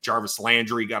now. Jarvis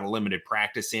Landry got a limited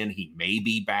practice in. He may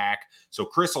be back. So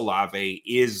Chris Olave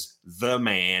is the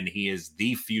man. He is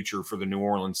the future for the New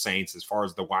Orleans Saints as far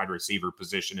as the wide receiver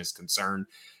position is concerned.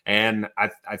 And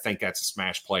I think that's a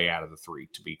smash play out of the three,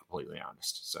 to be completely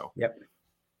honest. So, yep.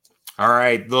 All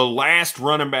right, the last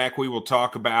running back we will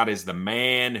talk about is the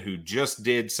man who just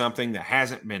did something that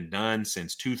hasn't been done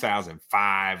since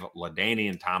 2005,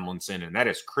 LaDainian Tomlinson, and that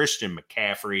is Christian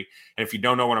McCaffrey. And if you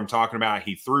don't know what I'm talking about,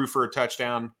 he threw for a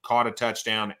touchdown, caught a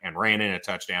touchdown, and ran in a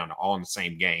touchdown all in the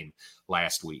same game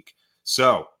last week.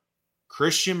 So,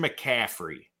 Christian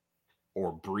McCaffrey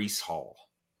or Breece Hall?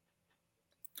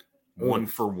 One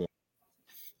for one.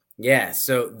 Yeah,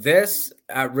 so this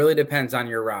really depends on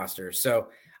your roster. So,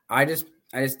 I just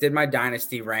did my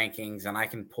Dynasty rankings, and I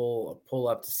can pull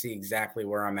up to see exactly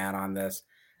where I'm at on this.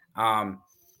 I'm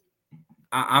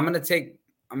gonna take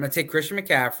Christian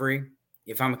McCaffrey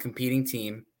if I'm a competing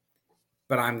team,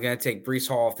 but I'm gonna take Breece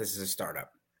Hall if this is a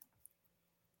startup,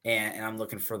 and I'm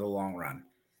looking for the long run.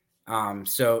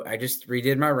 So I just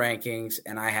redid my rankings,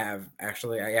 and I have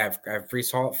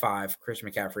Breece Hall at 5, Christian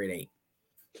McCaffrey at 8.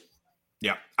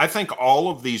 Yeah, I think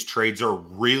all of these trades are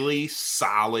really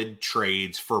solid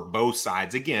trades for both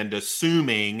sides. Again,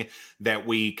 assuming that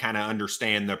we kind of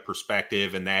understand the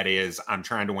perspective, and that is I'm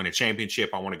trying to win a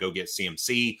championship. I want to go get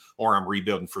CMC, or I'm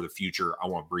rebuilding for the future. I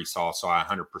want Breece Hall. So I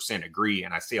 100% agree.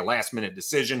 And I see a last-minute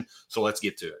decision, so let's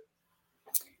get to it.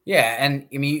 Yeah, and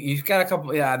I mean, you've got a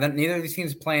couple. Yeah, neither of these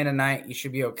teams playing tonight. You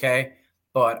should be okay.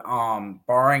 But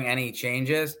barring any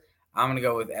changes, I'm going to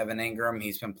go with Evan Ingram.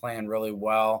 He's been playing really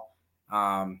well.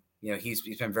 He's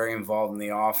been very involved in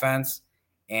the offense,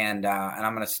 and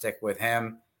I'm going to stick with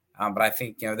him. But I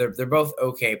think they're both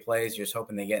okay plays. Just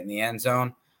hoping they get in the end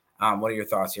zone. What are your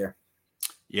thoughts here?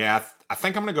 Yeah, I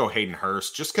think I'm going to go Hayden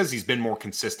Hurst just because he's been more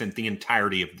consistent the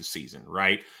entirety of the season,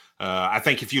 right? I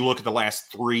think if you look at the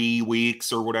last 3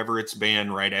 weeks or whatever it's been,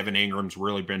 right, Evan Ingram's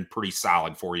really been pretty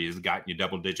solid for you. He's gotten you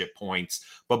double-digit points.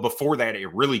 But before that,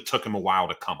 it really took him a while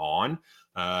to come on.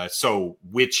 So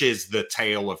which is the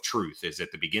tale of truth? Is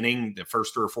it the beginning, the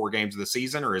first 3 or 4 games of the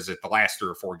season, or is it the last 3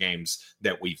 or 4 games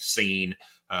that we've seen?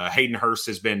 Hayden Hurst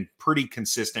has been pretty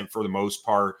consistent for the most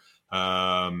part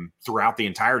throughout the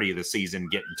entirety of the season,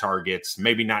 getting targets,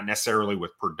 maybe not necessarily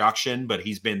with production, but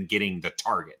he's been getting the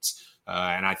targets.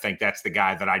 And I think that's the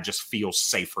guy that I just feel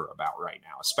safer about right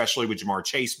now, especially with Jamar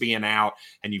Chase being out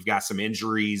and you've got some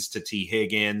injuries to T.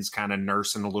 Higgins kind of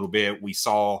nursing a little bit. We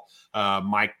saw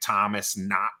Mike Thomas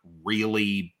not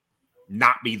be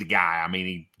the guy. I mean,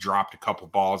 he dropped a couple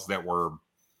balls that were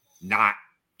not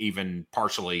even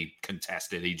partially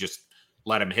contested. He just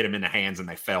let him hit him in the hands and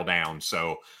they fell down.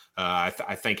 So I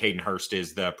think Hayden Hurst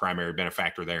is the primary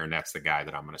benefactor there, and that's the guy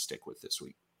that I'm going to stick with this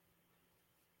week.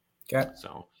 Okay.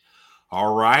 So,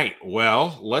 all right.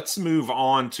 Well, let's move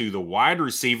on to the wide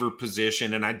receiver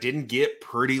position. And I didn't get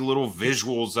pretty little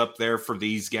visuals up there for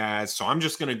these guys. So I'm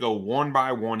just going to go one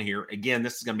by one here. Again,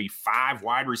 this is going to be 5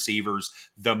 wide receivers,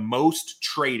 the most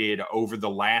traded over the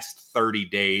last 30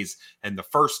 days. And the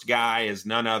first guy is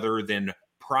none other than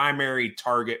primary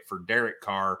target for Derek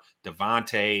Carr,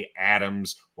 Davante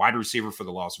Adams, wide receiver for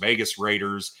the Las Vegas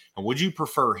Raiders. And would you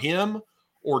prefer him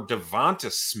or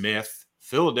Devonta Smith,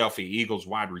 Philadelphia Eagles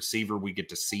wide receiver we get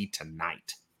to see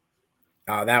tonight?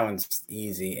 Oh, that one's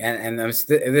easy. And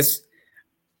so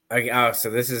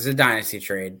this is a dynasty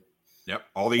trade. Yep,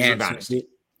 all these are dynasty.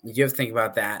 You have to think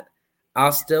about that.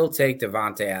 I'll still take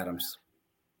Davante Adams.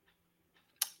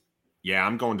 Yeah,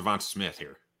 I'm going Devonta Smith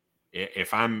here.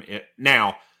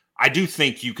 Now, I do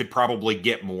think you could probably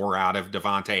get more out of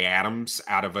Davante Adams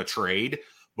out of a trade,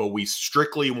 but we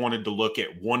strictly wanted to look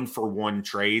at 1-for-1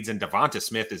 trades. And Devonta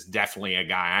Smith is definitely a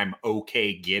guy I'm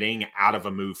okay getting out of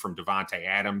a move from Davante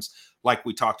Adams. Like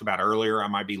we talked about earlier, I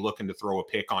might be looking to throw a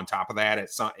pick on top of that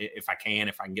if I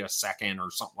can get a second or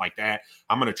something like that.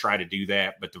 I'm going to try to do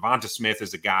that. But Devonta Smith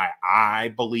is a guy I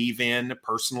believe in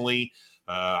personally.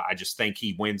 I just think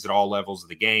he wins at all levels of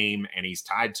the game, and he's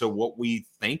tied to what we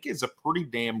think is a pretty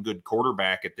damn good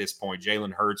quarterback at this point,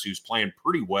 Jalen Hurts, who's playing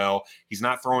pretty well. He's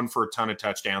not throwing for a ton of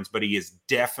touchdowns, but he is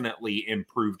definitely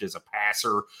improved as a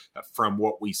passer from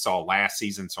what we saw last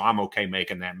season. So I'm okay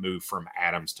making that move from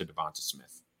Adams to Devonta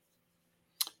Smith.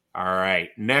 All right,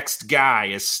 next guy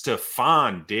is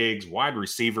Stephon Diggs, wide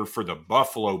receiver for the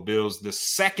Buffalo Bills, the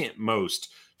second most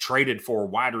traded for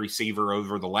wide receiver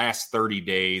over the last 30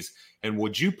 days. And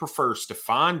would you prefer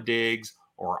Stephon Diggs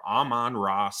or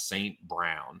Amon-Ra St.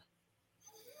 Brown?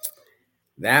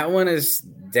 That one is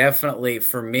definitely,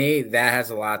 for me, that has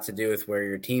a lot to do with where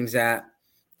your team's at.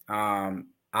 I'm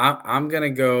going to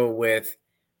go with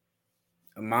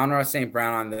Amon-Ra St.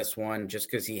 Brown on this one just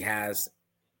because he has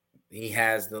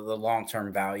the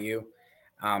long-term value.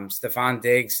 Stephon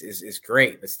Diggs is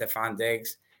great, but Stephon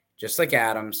Diggs, just like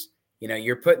Adams, the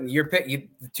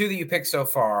two that you picked so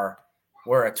far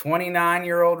were a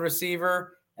 29-year-old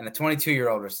receiver and a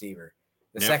 22-year-old receiver.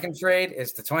 The second trade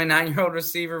is the 29-year-old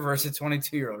receiver versus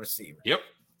 22-year-old receiver. Yep.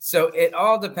 So it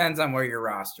all depends on where your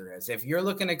roster is. If you're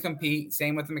looking to compete,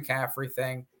 same with the McCaffrey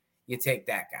thing, you take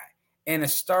that guy. In a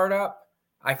startup,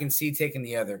 I can see taking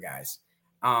the other guys.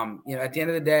 At the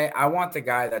end of the day, I want the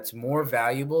guy that's more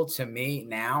valuable to me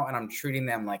now, and I'm treating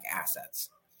them like assets.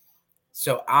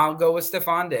 So I'll go with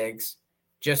Stephon Diggs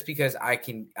just because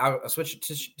I'll switch it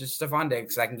to Stephon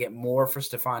Diggs because I can get more for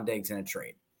Stephon Diggs in a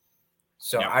trade.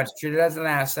 So I just treat it as an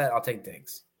asset. I'll take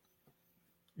Diggs.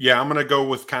 Yeah, I'm going to go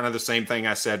with kind of the same thing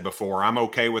I said before. I'm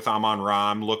okay with Amon-Ra.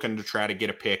 I'm looking to try to get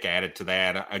a pick added to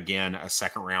that. Again, a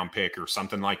second-round pick or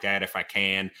something like that if I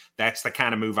can. That's the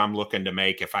kind of move I'm looking to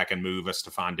make if I can move a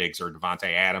Stephon Diggs or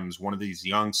Davante Adams, one of these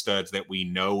young studs that we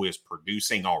know is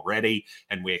producing already,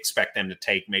 and we expect them to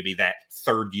take maybe that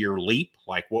third-year leap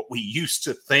like what we used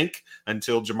to think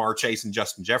until Jamar Chase and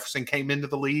Justin Jefferson came into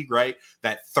the league, right?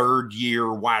 That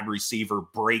third-year wide receiver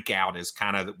breakout was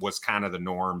kind of the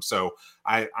norm. So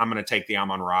I'm going to take the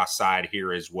Amon-Ra side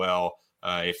here as well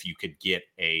if you could get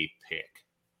a pick.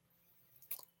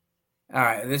 All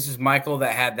right, this is Michael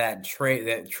that had that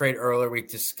trade earlier we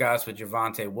discussed with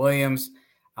Javonte Williams.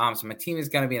 So my team is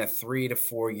going to be in a 3 to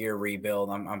 4 year rebuild.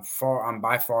 I'm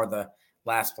by far the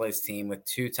last place team with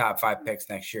 2 top 5 picks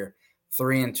next year,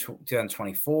 3 in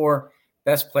 2024.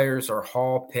 Best players are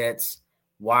Hall, Pitts,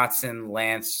 Watson,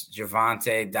 Lance,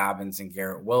 Javonte, Dobbins, and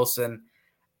Garrett Wilson.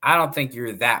 I don't think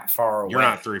you're that far away. You're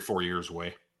not 3 or 4 years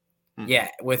away. Yeah,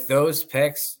 with those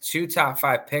picks, 2 top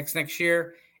 5 picks next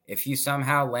year, if you can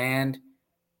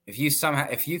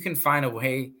find a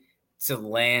way to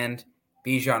land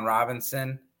Bijan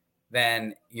Robinson,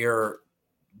 then you're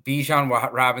Bijan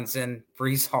Robinson,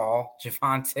 Breece Hall,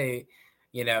 Javonte,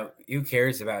 who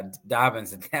cares about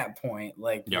Dobbins at that point?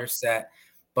 You're set.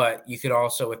 But you could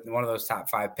also, with one of those top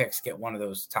 5 picks, get one of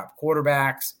those top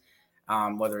quarterbacks.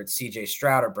 Whether it's CJ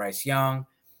Stroud or Bryce Young.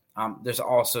 There's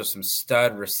also some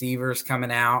stud receivers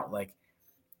coming out. Like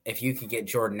if you could get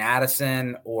Jordan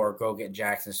Addison or go get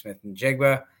Jackson Smith and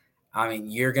Jigba,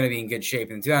 you're going to be in good shape.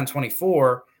 In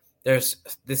 2024,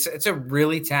 it's a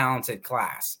really talented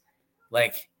class.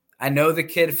 Like I know the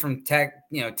kid from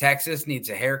Texas needs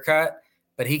a haircut,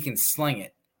 but he can sling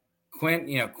it.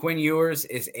 Quinn Ewers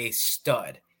is a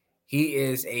stud. He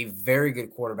is a very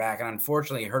good quarterback, and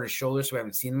unfortunately, he hurt his shoulder, so we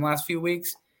haven't seen him the last few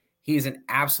weeks. He's an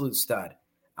absolute stud.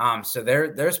 So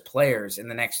there's players in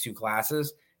the next 2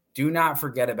 classes. Do not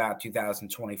forget about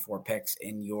 2024 picks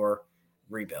in your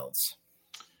rebuilds.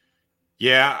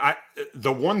 Yeah,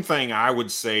 the one thing I would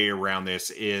say around this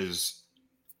is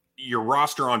your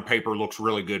roster on paper looks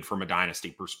really good from a dynasty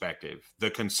perspective.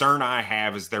 The concern I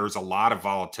have is there's a lot of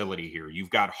volatility here. You've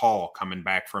got Hall coming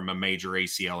back from a major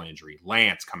ACL injury,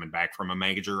 Lance coming back from a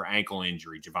major ankle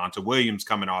injury, Javonte Williams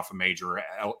coming off a major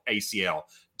ACL,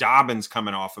 Dobbins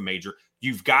coming off a major.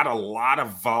 You've got a lot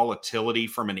of volatility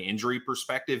from an injury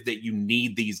perspective that you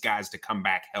need these guys to come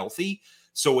back healthy.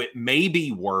 So it may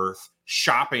be worth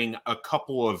shopping a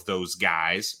couple of those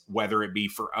guys, whether it be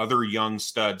for other young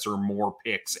studs or more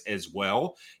picks as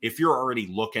well, if you're already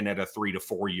looking at a 3 to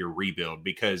 4 year rebuild,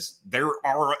 because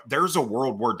there's a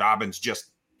world where Dobbins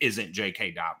just isn't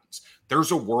J.K. Dobbins.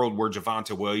 there's a world where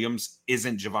Javonte Williams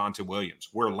isn't Javonte Williams,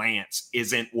 where Lance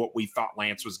isn't what we thought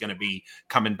Lance was going to be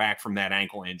coming back from that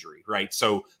ankle injury, right?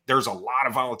 So there's a lot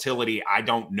of volatility I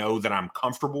don't know that I'm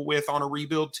comfortable with on a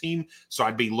rebuild team. So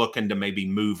I'd be looking to maybe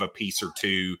move a piece or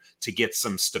two to get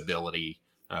some stability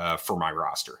for my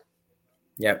roster.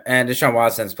 Yep. And Deshaun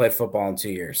Watson's played football in 2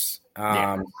 years.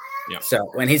 Yeah.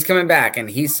 So when he's coming back, and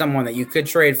he's someone that you could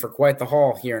trade for quite the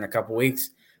haul here in a couple weeks,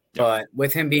 but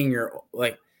with him being your,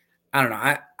 like, I don't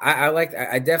know.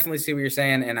 I definitely see what you're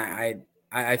saying. And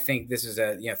I think this is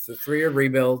a 3-year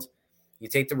rebuild. You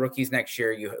take the rookies next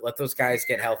year, you let those guys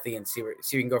get healthy and see where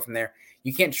you can go from there.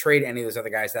 You can't trade any of those other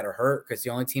guys that are hurt, because the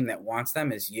only team that wants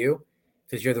them is you,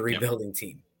 because you're the rebuilding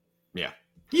team. Yeah.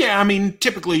 Yeah. I mean,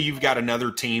 typically you've got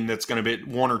another team that's going to be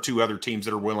one or two other teams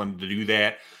that are willing to do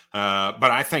that.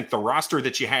 But I think the roster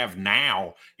that you have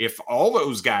now, if all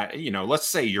those guys, let's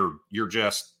say you're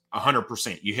just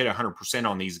 100%, you hit 100%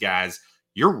 on these guys,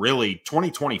 you're really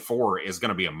 2024 is going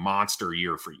to be a monster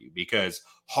year for you, because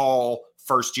Hall,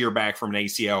 first year back from an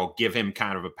ACL, give him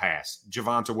kind of a pass.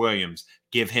 Javonte Williams,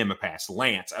 give him a pass.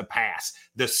 Lance, a pass.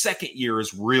 The second year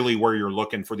is really where you're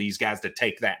looking for these guys to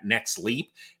take that next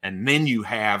leap. And then you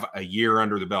have a year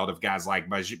under the belt of guys like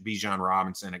Bijan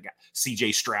Robinson,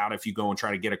 CJ Stroud, if you go and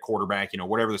try to get a quarterback,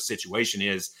 whatever the situation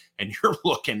is, and you're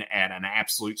looking at an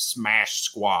absolute smash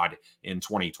squad in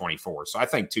 2024. So I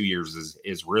think 2 years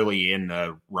is really in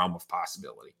the realm of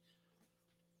possibility.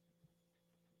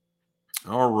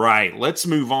 All right, let's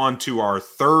move on to our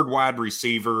third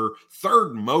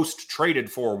most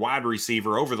traded for wide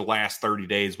receiver over the last 30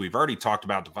 days. We've already talked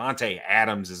about Devontae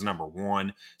Adams is number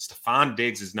 1. Stephon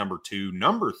Diggs is number 2.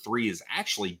 Number 3 is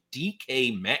actually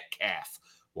DK Metcalf,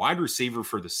 wide receiver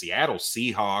for the Seattle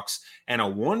Seahawks, and a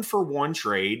 1-for-1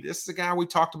 trade. This is a guy we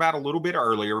talked about a little bit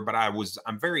earlier, but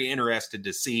I'm very interested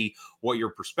to see what your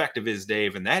perspective is,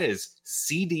 Dave, and that is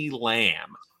CeeDee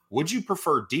Lamb. Would you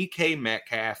prefer DK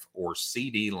Metcalf or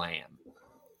CeeDee Lamb?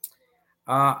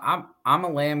 I'm a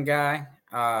Lamb guy,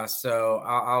 so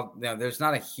I'll there's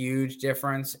not a huge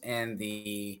difference in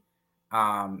the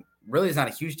really is not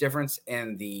a huge difference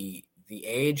in the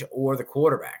age or the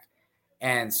quarterback,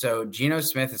 and so Geno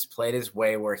Smith has played his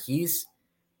way where he's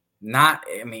not.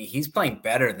 I mean, he's playing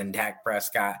better than Dak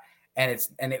Prescott, and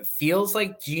it feels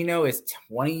like Geno is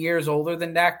 20 years older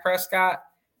than Dak Prescott.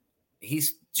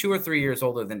 He's 2 or 3 years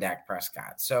older than Dak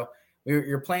Prescott. So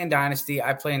you're playing Dynasty.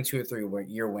 I play in 2 or 3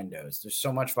 year windows. There's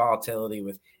so much volatility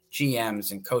with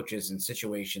GMs and coaches and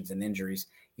situations and injuries.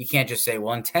 You can't just say,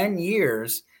 well, in 10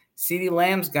 years, CeeDee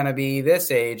Lamb's going to be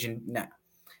this age. And no,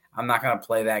 I'm not going to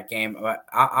play that game. But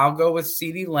I'll go with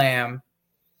CeeDee Lamb,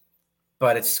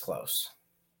 but it's close.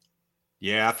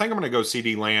 Yeah, I think I'm going to go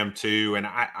CeeDee Lamb too. And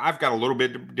I've got a little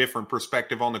bit different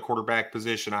perspective on the quarterback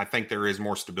position. I think there is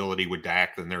more stability with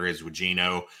Dak than there is with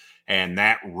Geno. And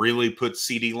that really puts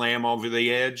CeeDee Lamb over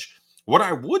the edge. What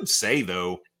I would say,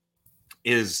 though,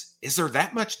 is there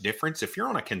that much difference if you're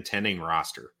on a contending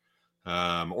roster?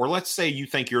 Or let's say you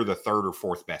think you're the third or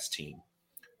fourth best team.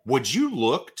 Would you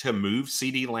look to move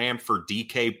CeeDee Lamb for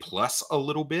DK plus a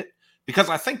little bit? Because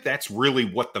I think that's really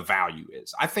what the value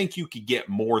is. I think you could get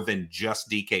more than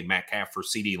just DK Metcalf for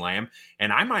CeeDee Lamb.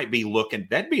 And I might be looking,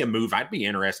 that'd be a move I'd be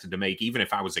interested to make, even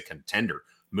if I was a contender.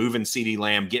 Moving CeeDee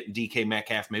Lamb, getting DK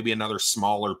Metcalf, maybe another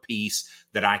smaller piece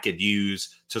that I could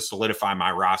use to solidify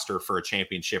my roster for a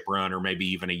championship run, or maybe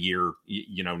even a year,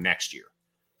 next year.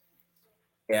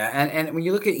 Yeah, and when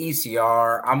you look at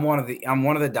ECR, I'm one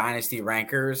of the dynasty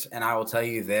rankers, and I will tell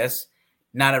you this.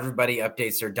 Not everybody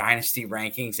updates their dynasty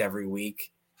rankings every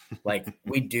week. Like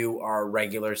we do our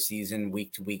regular season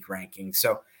week-to-week rankings.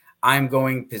 So I'm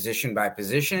going position by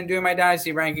position and doing my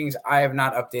dynasty rankings. I have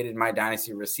not updated my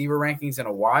dynasty receiver rankings in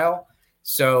a while.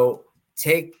 So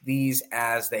take these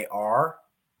as they are.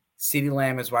 CeeDee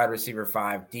Lamb is wide receiver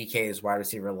 5. DK is wide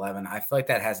receiver 11. I feel like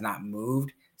that has not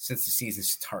moved since the season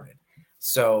started.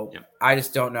 So I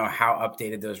just don't know how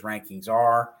updated those rankings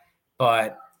are.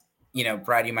 But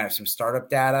Brad, you might have some startup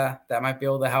data that might be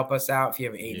able to help us out if you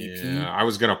have ADP. Yeah, I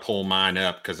was going to pull mine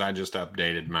up because I just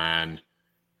updated mine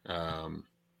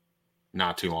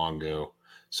not too long ago.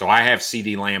 So I have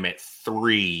CeeDee Lamb at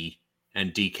 3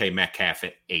 and DK Metcalf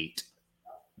at 8.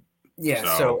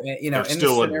 Yeah, so there's in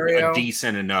still the scenario, a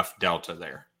decent enough delta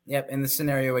there. Yep, in the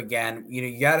scenario again,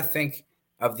 you got to think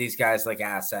of these guys like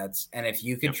assets. And if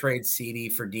you could trade CD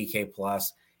for DK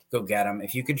plus, go get him.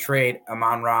 If you could trade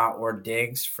Amon-Ra or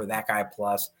Diggs for that guy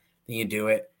plus, then you do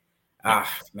it.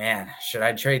 Man, should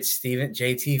I trade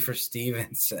JT for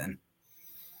Stevenson?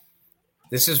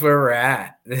 This is where we're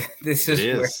at. This is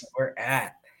where we're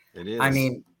at. It is. I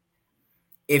mean,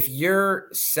 if you're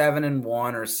 7-1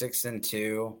 or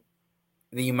 6-2,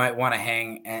 that you might want to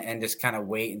hang and just kind of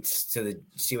wait and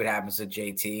see what happens to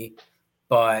JT.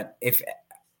 But if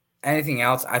anything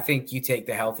else, I think you take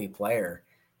the healthy player.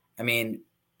 I mean,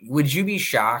 would you be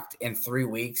shocked in 3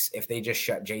 weeks if they just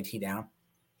shut JT down?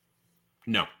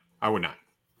 No, I would not.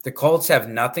 The Colts have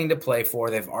nothing to play for.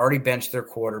 They've already benched their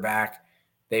quarterback.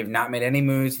 They've not made any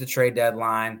moves to the trade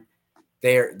deadline.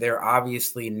 They're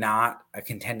obviously not a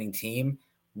contending team.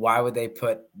 Why would they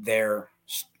put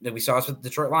we saw this with the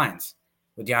Detroit Lions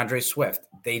with DeAndre Swift.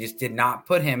 They just did not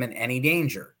put him in any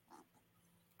danger.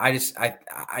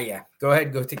 Yeah. Go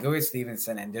ahead,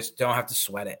 Stevenson, and just don't have to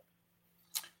sweat it.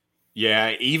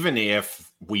 Yeah, even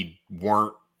if we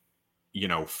weren't,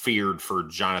 feared for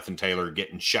Jonathan Taylor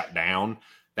getting shut down,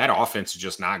 that offense is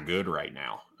just not good right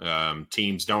now.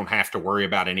 Teams don't have to worry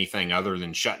about anything other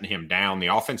than shutting him down. The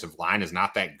offensive line is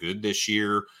not that good this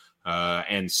year.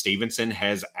 And Stevenson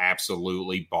has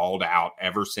absolutely balled out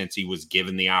ever since he was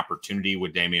given the opportunity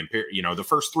with Damian Pierce. The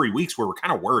first 3 weeks we were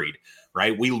kind of worried,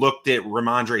 right? We looked at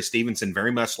Ramondre Stevenson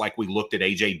very much like we looked at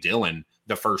A.J. Dillon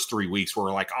the first 3 weeks. We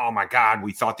were like, oh my God,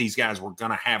 we thought these guys were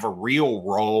going to have a real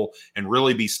role and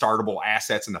really be startable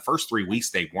assets. In the first 3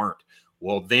 weeks, they weren't.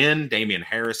 Well, then Damian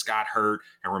Harris got hurt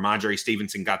and Ramondre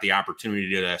Stevenson got the opportunity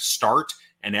to start.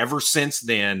 And ever since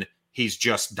then, he's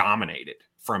just dominated.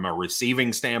 From a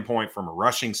receiving standpoint, from a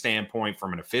rushing standpoint,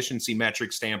 from an efficiency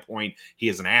metric standpoint, he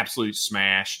is an absolute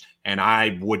smash. And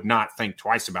I would not think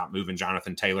twice about moving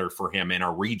Jonathan Taylor for him in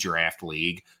a redraft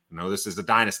league. I know this is a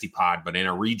dynasty pod, but in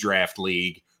a redraft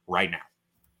league right now.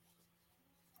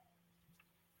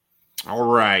 All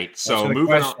right. So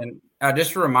moving on.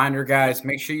 Just a reminder, guys,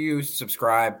 make sure you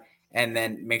subscribe and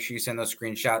then make sure you send those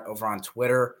screenshots over on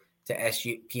Twitter to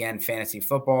SGPN Fantasy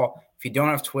Football. If you don't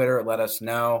have Twitter, let us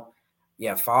know.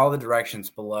 Yeah, follow the directions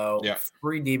below. Yeah.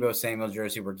 Free Deebo Samuel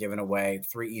jersey we're giving away.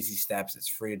 3 easy steps. It's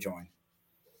free to join.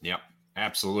 Yep,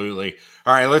 absolutely.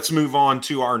 All right, let's move on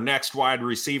to our next wide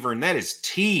receiver, and that is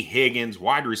T. Higgins,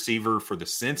 wide receiver for the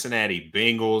Cincinnati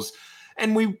Bengals.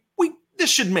 And this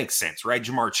should make sense, right?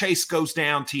 Jamar Chase goes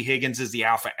down. T. Higgins is the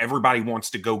alpha. Everybody wants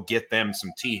to go get them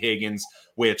some T. Higgins,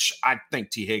 which I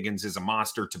think T. Higgins is a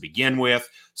monster to begin with.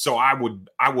 So I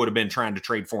would have been trying to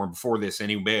trade for him before this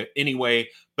anyway.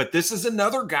 But this is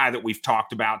another guy that we've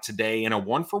talked about today in a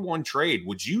 1-for-1 trade.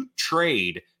 Would you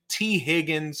trade T.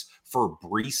 Higgins for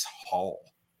Breece Hall?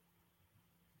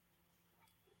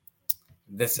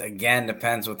 This, again,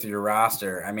 depends with your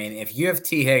roster. I mean, if you have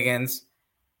T. Higgins,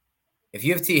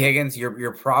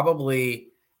 you're probably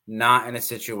not in a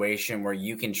situation where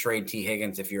you can trade T.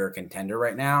 Higgins if you're a contender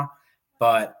right now.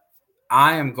 But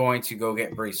I am going to go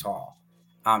get Breece Hall.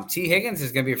 T. Higgins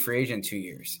is going to be a free agent in 2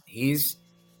 years.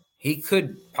 He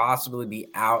could possibly be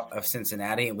out of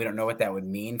Cincinnati, and we don't know what that would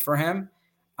mean for him.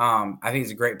 I think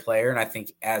he's a great player, and I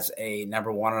think as a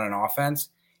number one on an offense,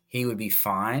 he would be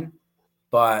fine.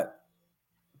 But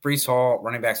Breece Hall,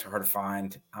 running backs are hard to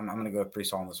find. I'm going to go with Breece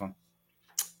Hall on this one.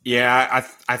 Yeah,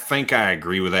 I think I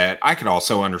agree with that. I could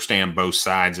also understand both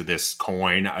sides of this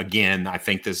coin. Again, I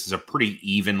think this is a pretty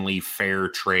evenly fair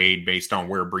trade based on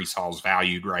where Breece Hall's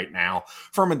valued right now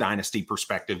from a dynasty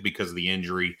perspective because of the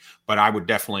injury. But I would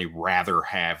definitely rather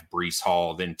have Breece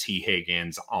Hall than T.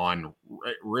 Higgins on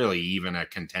really even a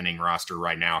contending roster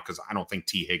right now because I don't think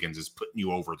T. Higgins is putting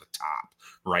you over the top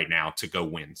right now to go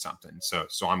win something. So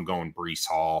I'm going Breece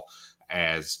Hall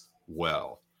as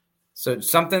well. So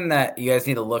something that you guys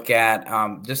need to look at,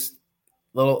 just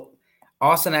little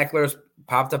Austin Eckler's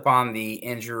popped up on the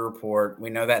injury report. We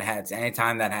know that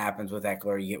anytime that happens with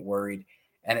Eckler, you get worried.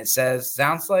 And it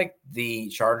sounds like the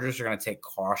Chargers are going to take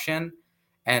caution.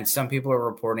 And some people are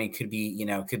reporting could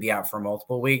be out for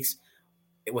multiple weeks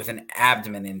with an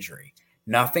abdomen injury.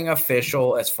 Nothing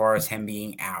official as far as him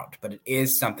being out, but it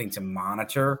is something to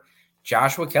monitor.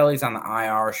 Joshua Kelly's on the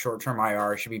IR, short-term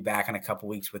IR, should be back in a couple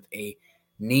weeks with a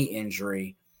knee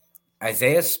injury.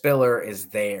 Isaiah Spiller is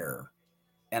there.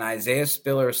 And Isaiah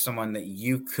Spiller is someone that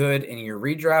you could, in your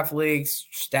redraft leagues,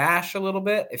 stash a little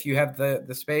bit if you have the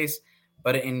space.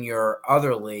 But in your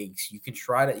other leagues, you can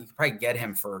probably get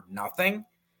him for nothing.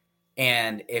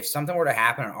 And if something were to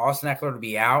happen and Austin Eckler to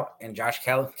be out and Josh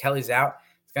Kelly's out,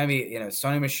 it's going to be,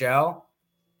 Sony Michel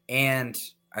and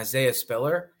Isaiah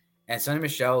Spiller. And Sony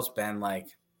Michel's been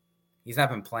he's not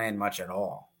been playing much at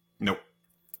all. Nope.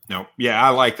 Yeah,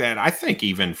 I like that. I think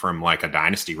even from a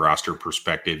dynasty roster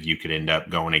perspective, you could end up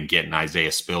going and getting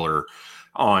Isaiah Spiller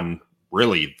on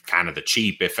really kind of the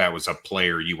cheap if that was a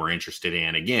player you were interested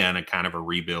in. Again, a kind of a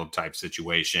rebuild type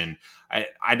situation.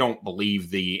 I don't believe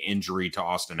the injury to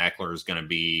Austin Eckler is going to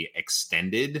be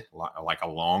extended, like a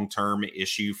long-term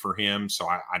issue for him. So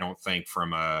I don't think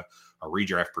from a a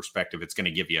redraft perspective, it's going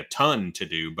to give you a ton to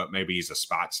do, but maybe he's a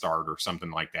spot start or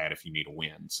something like that if you need a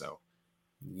win. So,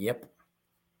 yep.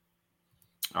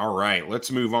 All right,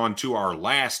 let's move on to our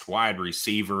last wide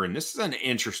receiver. And this is an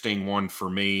interesting one for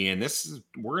me. And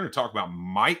we're going to talk about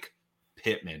Michael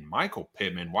Pittman,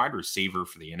 wide receiver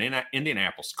for the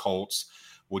Indianapolis Colts.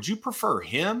 Would you prefer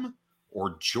him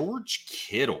or George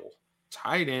Kittle,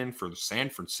 tight end for the San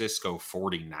Francisco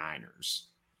 49ers?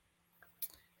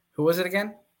 Who was it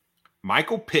again?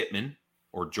 Michael Pittman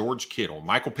or George Kittle.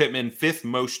 Michael Pittman, 5th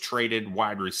most traded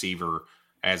wide receiver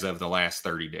as of the last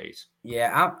 30 days.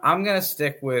 Yeah, I'm gonna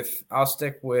stick with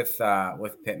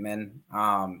Pittman,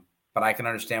 but I can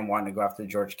understand wanting to go after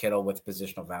George Kittle with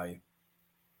positional value.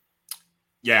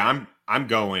 Yeah, I'm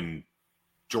going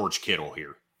George Kittle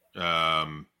here.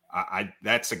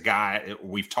 That's a guy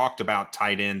we've talked about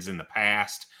tight ends in the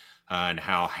past and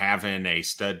how having a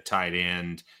stud tight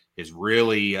end is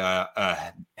really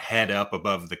a head up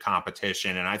above the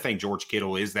competition. And I think George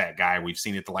Kittle is that guy. We've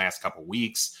seen it the last couple of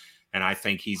weeks. And I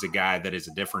think he's a guy that is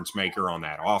a difference maker on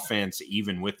that offense.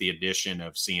 Even with the addition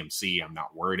of CMC, I'm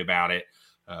not worried about it.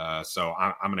 So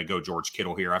I'm going to go George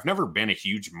Kittle here. I've never been a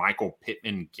huge Michael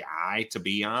Pittman guy, to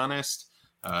be honest.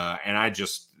 And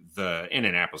the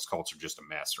Indianapolis Colts are just a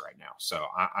mess right now. So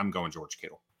I'm going George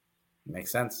Kittle.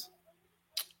 Makes sense.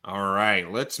 All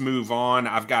right, let's move on.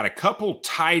 I've got a couple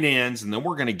tight ends, and then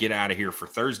we're going to get out of here for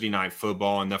Thursday Night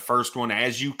Football. And the first one,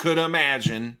 as you could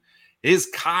imagine,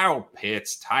 is Kyle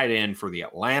Pitts, tight end for the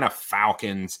Atlanta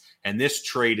Falcons. And this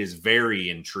trade is very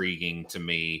intriguing to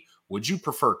me. Would you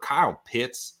prefer Kyle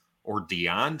Pitts or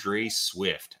DeAndre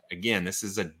Swift? Again, this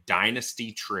is a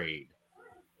dynasty trade.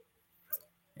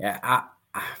 Yeah,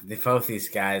 both these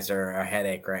guys are a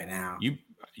headache right now.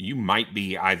 You might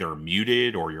be either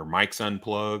muted or your mic's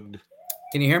unplugged.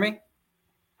 Can you hear me?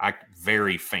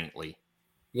 Very faintly.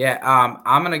 Yeah,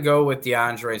 I'm going to go with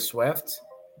DeAndre Swift.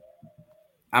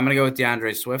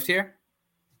 Here.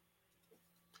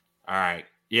 All right.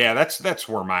 Yeah, that's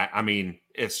where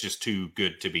it's just too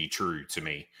good to be true to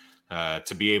me.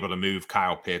 To be able to move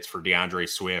Kyle Pitts for DeAndre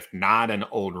Swift, not an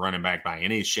old running back by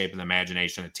any shape of the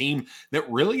imagination, a team that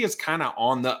really is kind of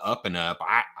on the up and up.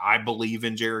 I believe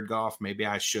in Jared Goff. Maybe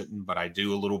I shouldn't, but I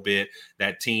do a little bit.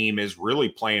 That team is really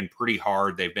playing pretty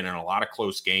hard. They've been in a lot of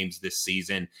close games this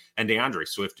season, and DeAndre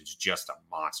Swift is just a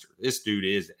monster. This dude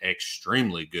is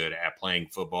extremely good at playing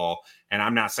football, and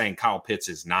I'm not saying Kyle Pitts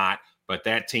is not, but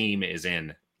that team is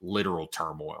in literal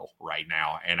turmoil right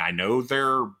now. And I know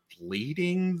they're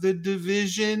leading the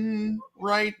division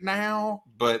right now,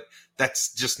 but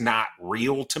that's just not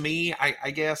real to me. I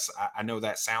guess I know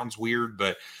that sounds weird,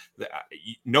 but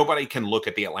nobody can look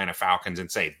at the Atlanta Falcons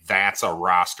and say that's a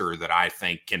roster that I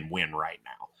think can win right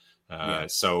now.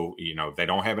 So, they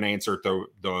don't have an answer at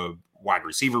the wide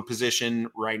receiver position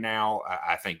right now.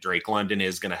 I think Drake London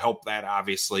is going to help that,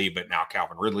 obviously, but now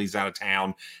Calvin Ridley's out of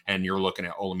town, and you're looking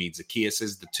at Olamide Zaccheaus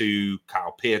as the 2,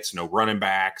 Kyle Pitts, no running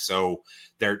back. So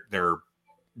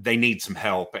they need some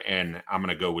help, and I'm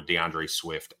going to go with DeAndre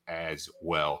Swift as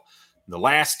well. The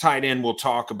last tight end we'll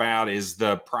talk about is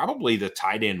probably the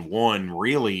tight end 1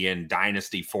 really in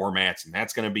dynasty formats, and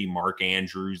that's going to be Mark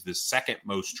Andrews, the 2nd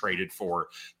most traded for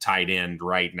tight end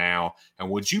right now. And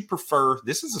would you prefer,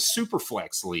 this is a super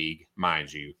flex league,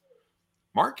 mind you,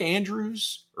 Mark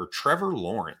Andrews or Trevor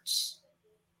Lawrence?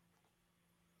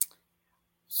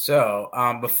 So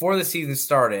before the season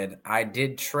started, I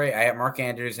had Mark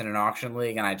Andrews in an auction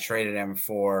league, and I traded him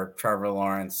for Trevor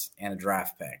Lawrence and a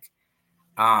draft pick.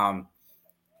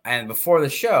 And before the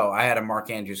show, I had a Mark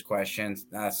Andrews question.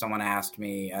 Someone asked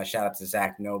me, shout out to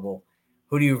Zach Noble,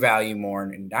 who do you value more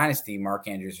in Dynasty, Mark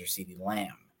Andrews or CeeDee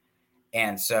Lamb?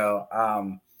 And so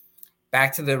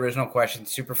back to the original question,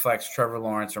 Superflex, Trevor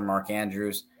Lawrence or Mark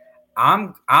Andrews.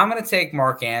 I'm going to take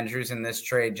Mark Andrews in this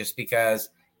trade just because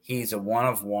he's a one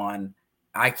of one.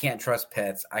 I can't trust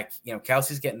Pitts.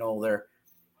 Kelsey's getting older.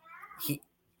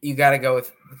 You got to go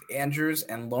with Andrews,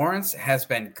 and Lawrence has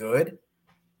been good,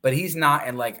 but he's not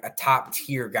in like a top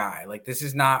tier guy. Like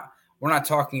we're not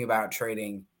talking about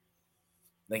trading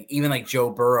like even like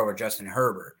Joe Burrow or Justin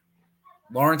Herbert.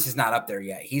 Lawrence is not up there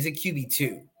yet. He's a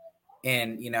QB2,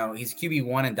 and he's a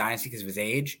QB1 in Dynasty because of his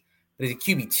age, but he's a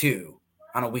QB2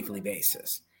 on a weekly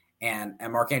basis. And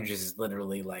Mark Andrews is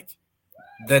literally like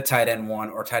the tight end 1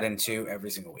 or tight end 2 every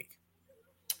single week.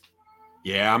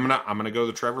 Yeah, I'm gonna go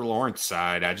the Trevor Lawrence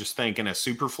side. I just think in a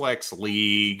super flex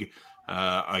league,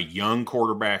 a young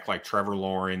quarterback like Trevor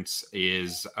Lawrence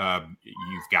is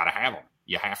you've got to have him.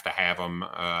 You have to have him.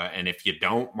 And if you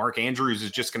don't, Mark Andrews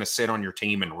is just going to sit on your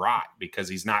team and rot because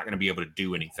he's not going to be able to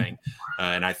do anything.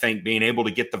 And I think being able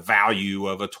to get the value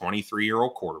of a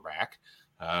 23-year-old quarterback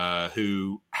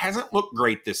who hasn't looked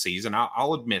great this season.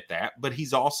 I'll admit that, but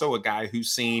he's also a guy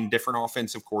who's seen different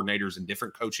offensive coordinators and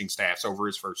different coaching staffs over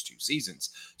his first 2 seasons.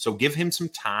 So give him some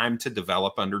time to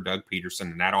develop under Doug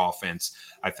Peterson, and that offense,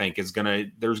 I think, it's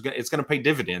going to pay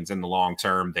dividends in the long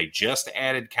term. They just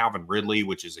added Calvin Ridley,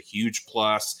 which is a huge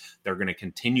plus. They're going to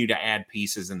continue to add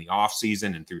pieces in the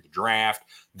offseason and through the draft.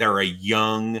 They're a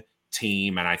young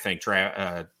team, and I think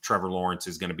Trevor Lawrence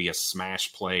is going to be a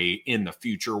smash play in the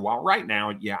future. While right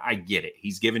now, yeah, I get it.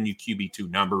 He's giving you QB2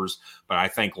 numbers, but I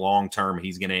think long term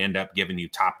he's going to end up giving you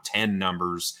top 10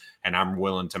 numbers, and I'm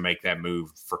willing to make that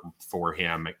move for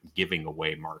him, giving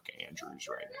away Mark Andrews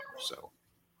right now. So,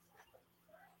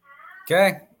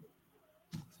 okay,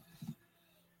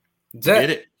 get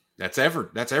it. That's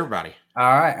everybody. All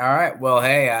right. Well,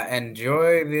 hey,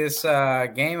 enjoy this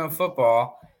game of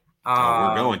football.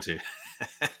 We're going to.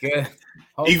 Good.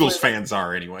 Eagles fans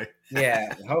are anyway.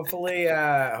 Yeah. Hopefully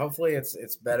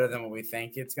it's better than what we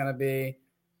think it's going to be.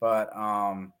 But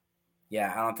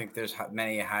yeah, I don't think there's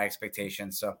many high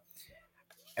expectations. So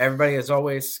everybody, as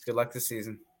always, good luck this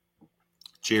season.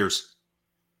 Cheers.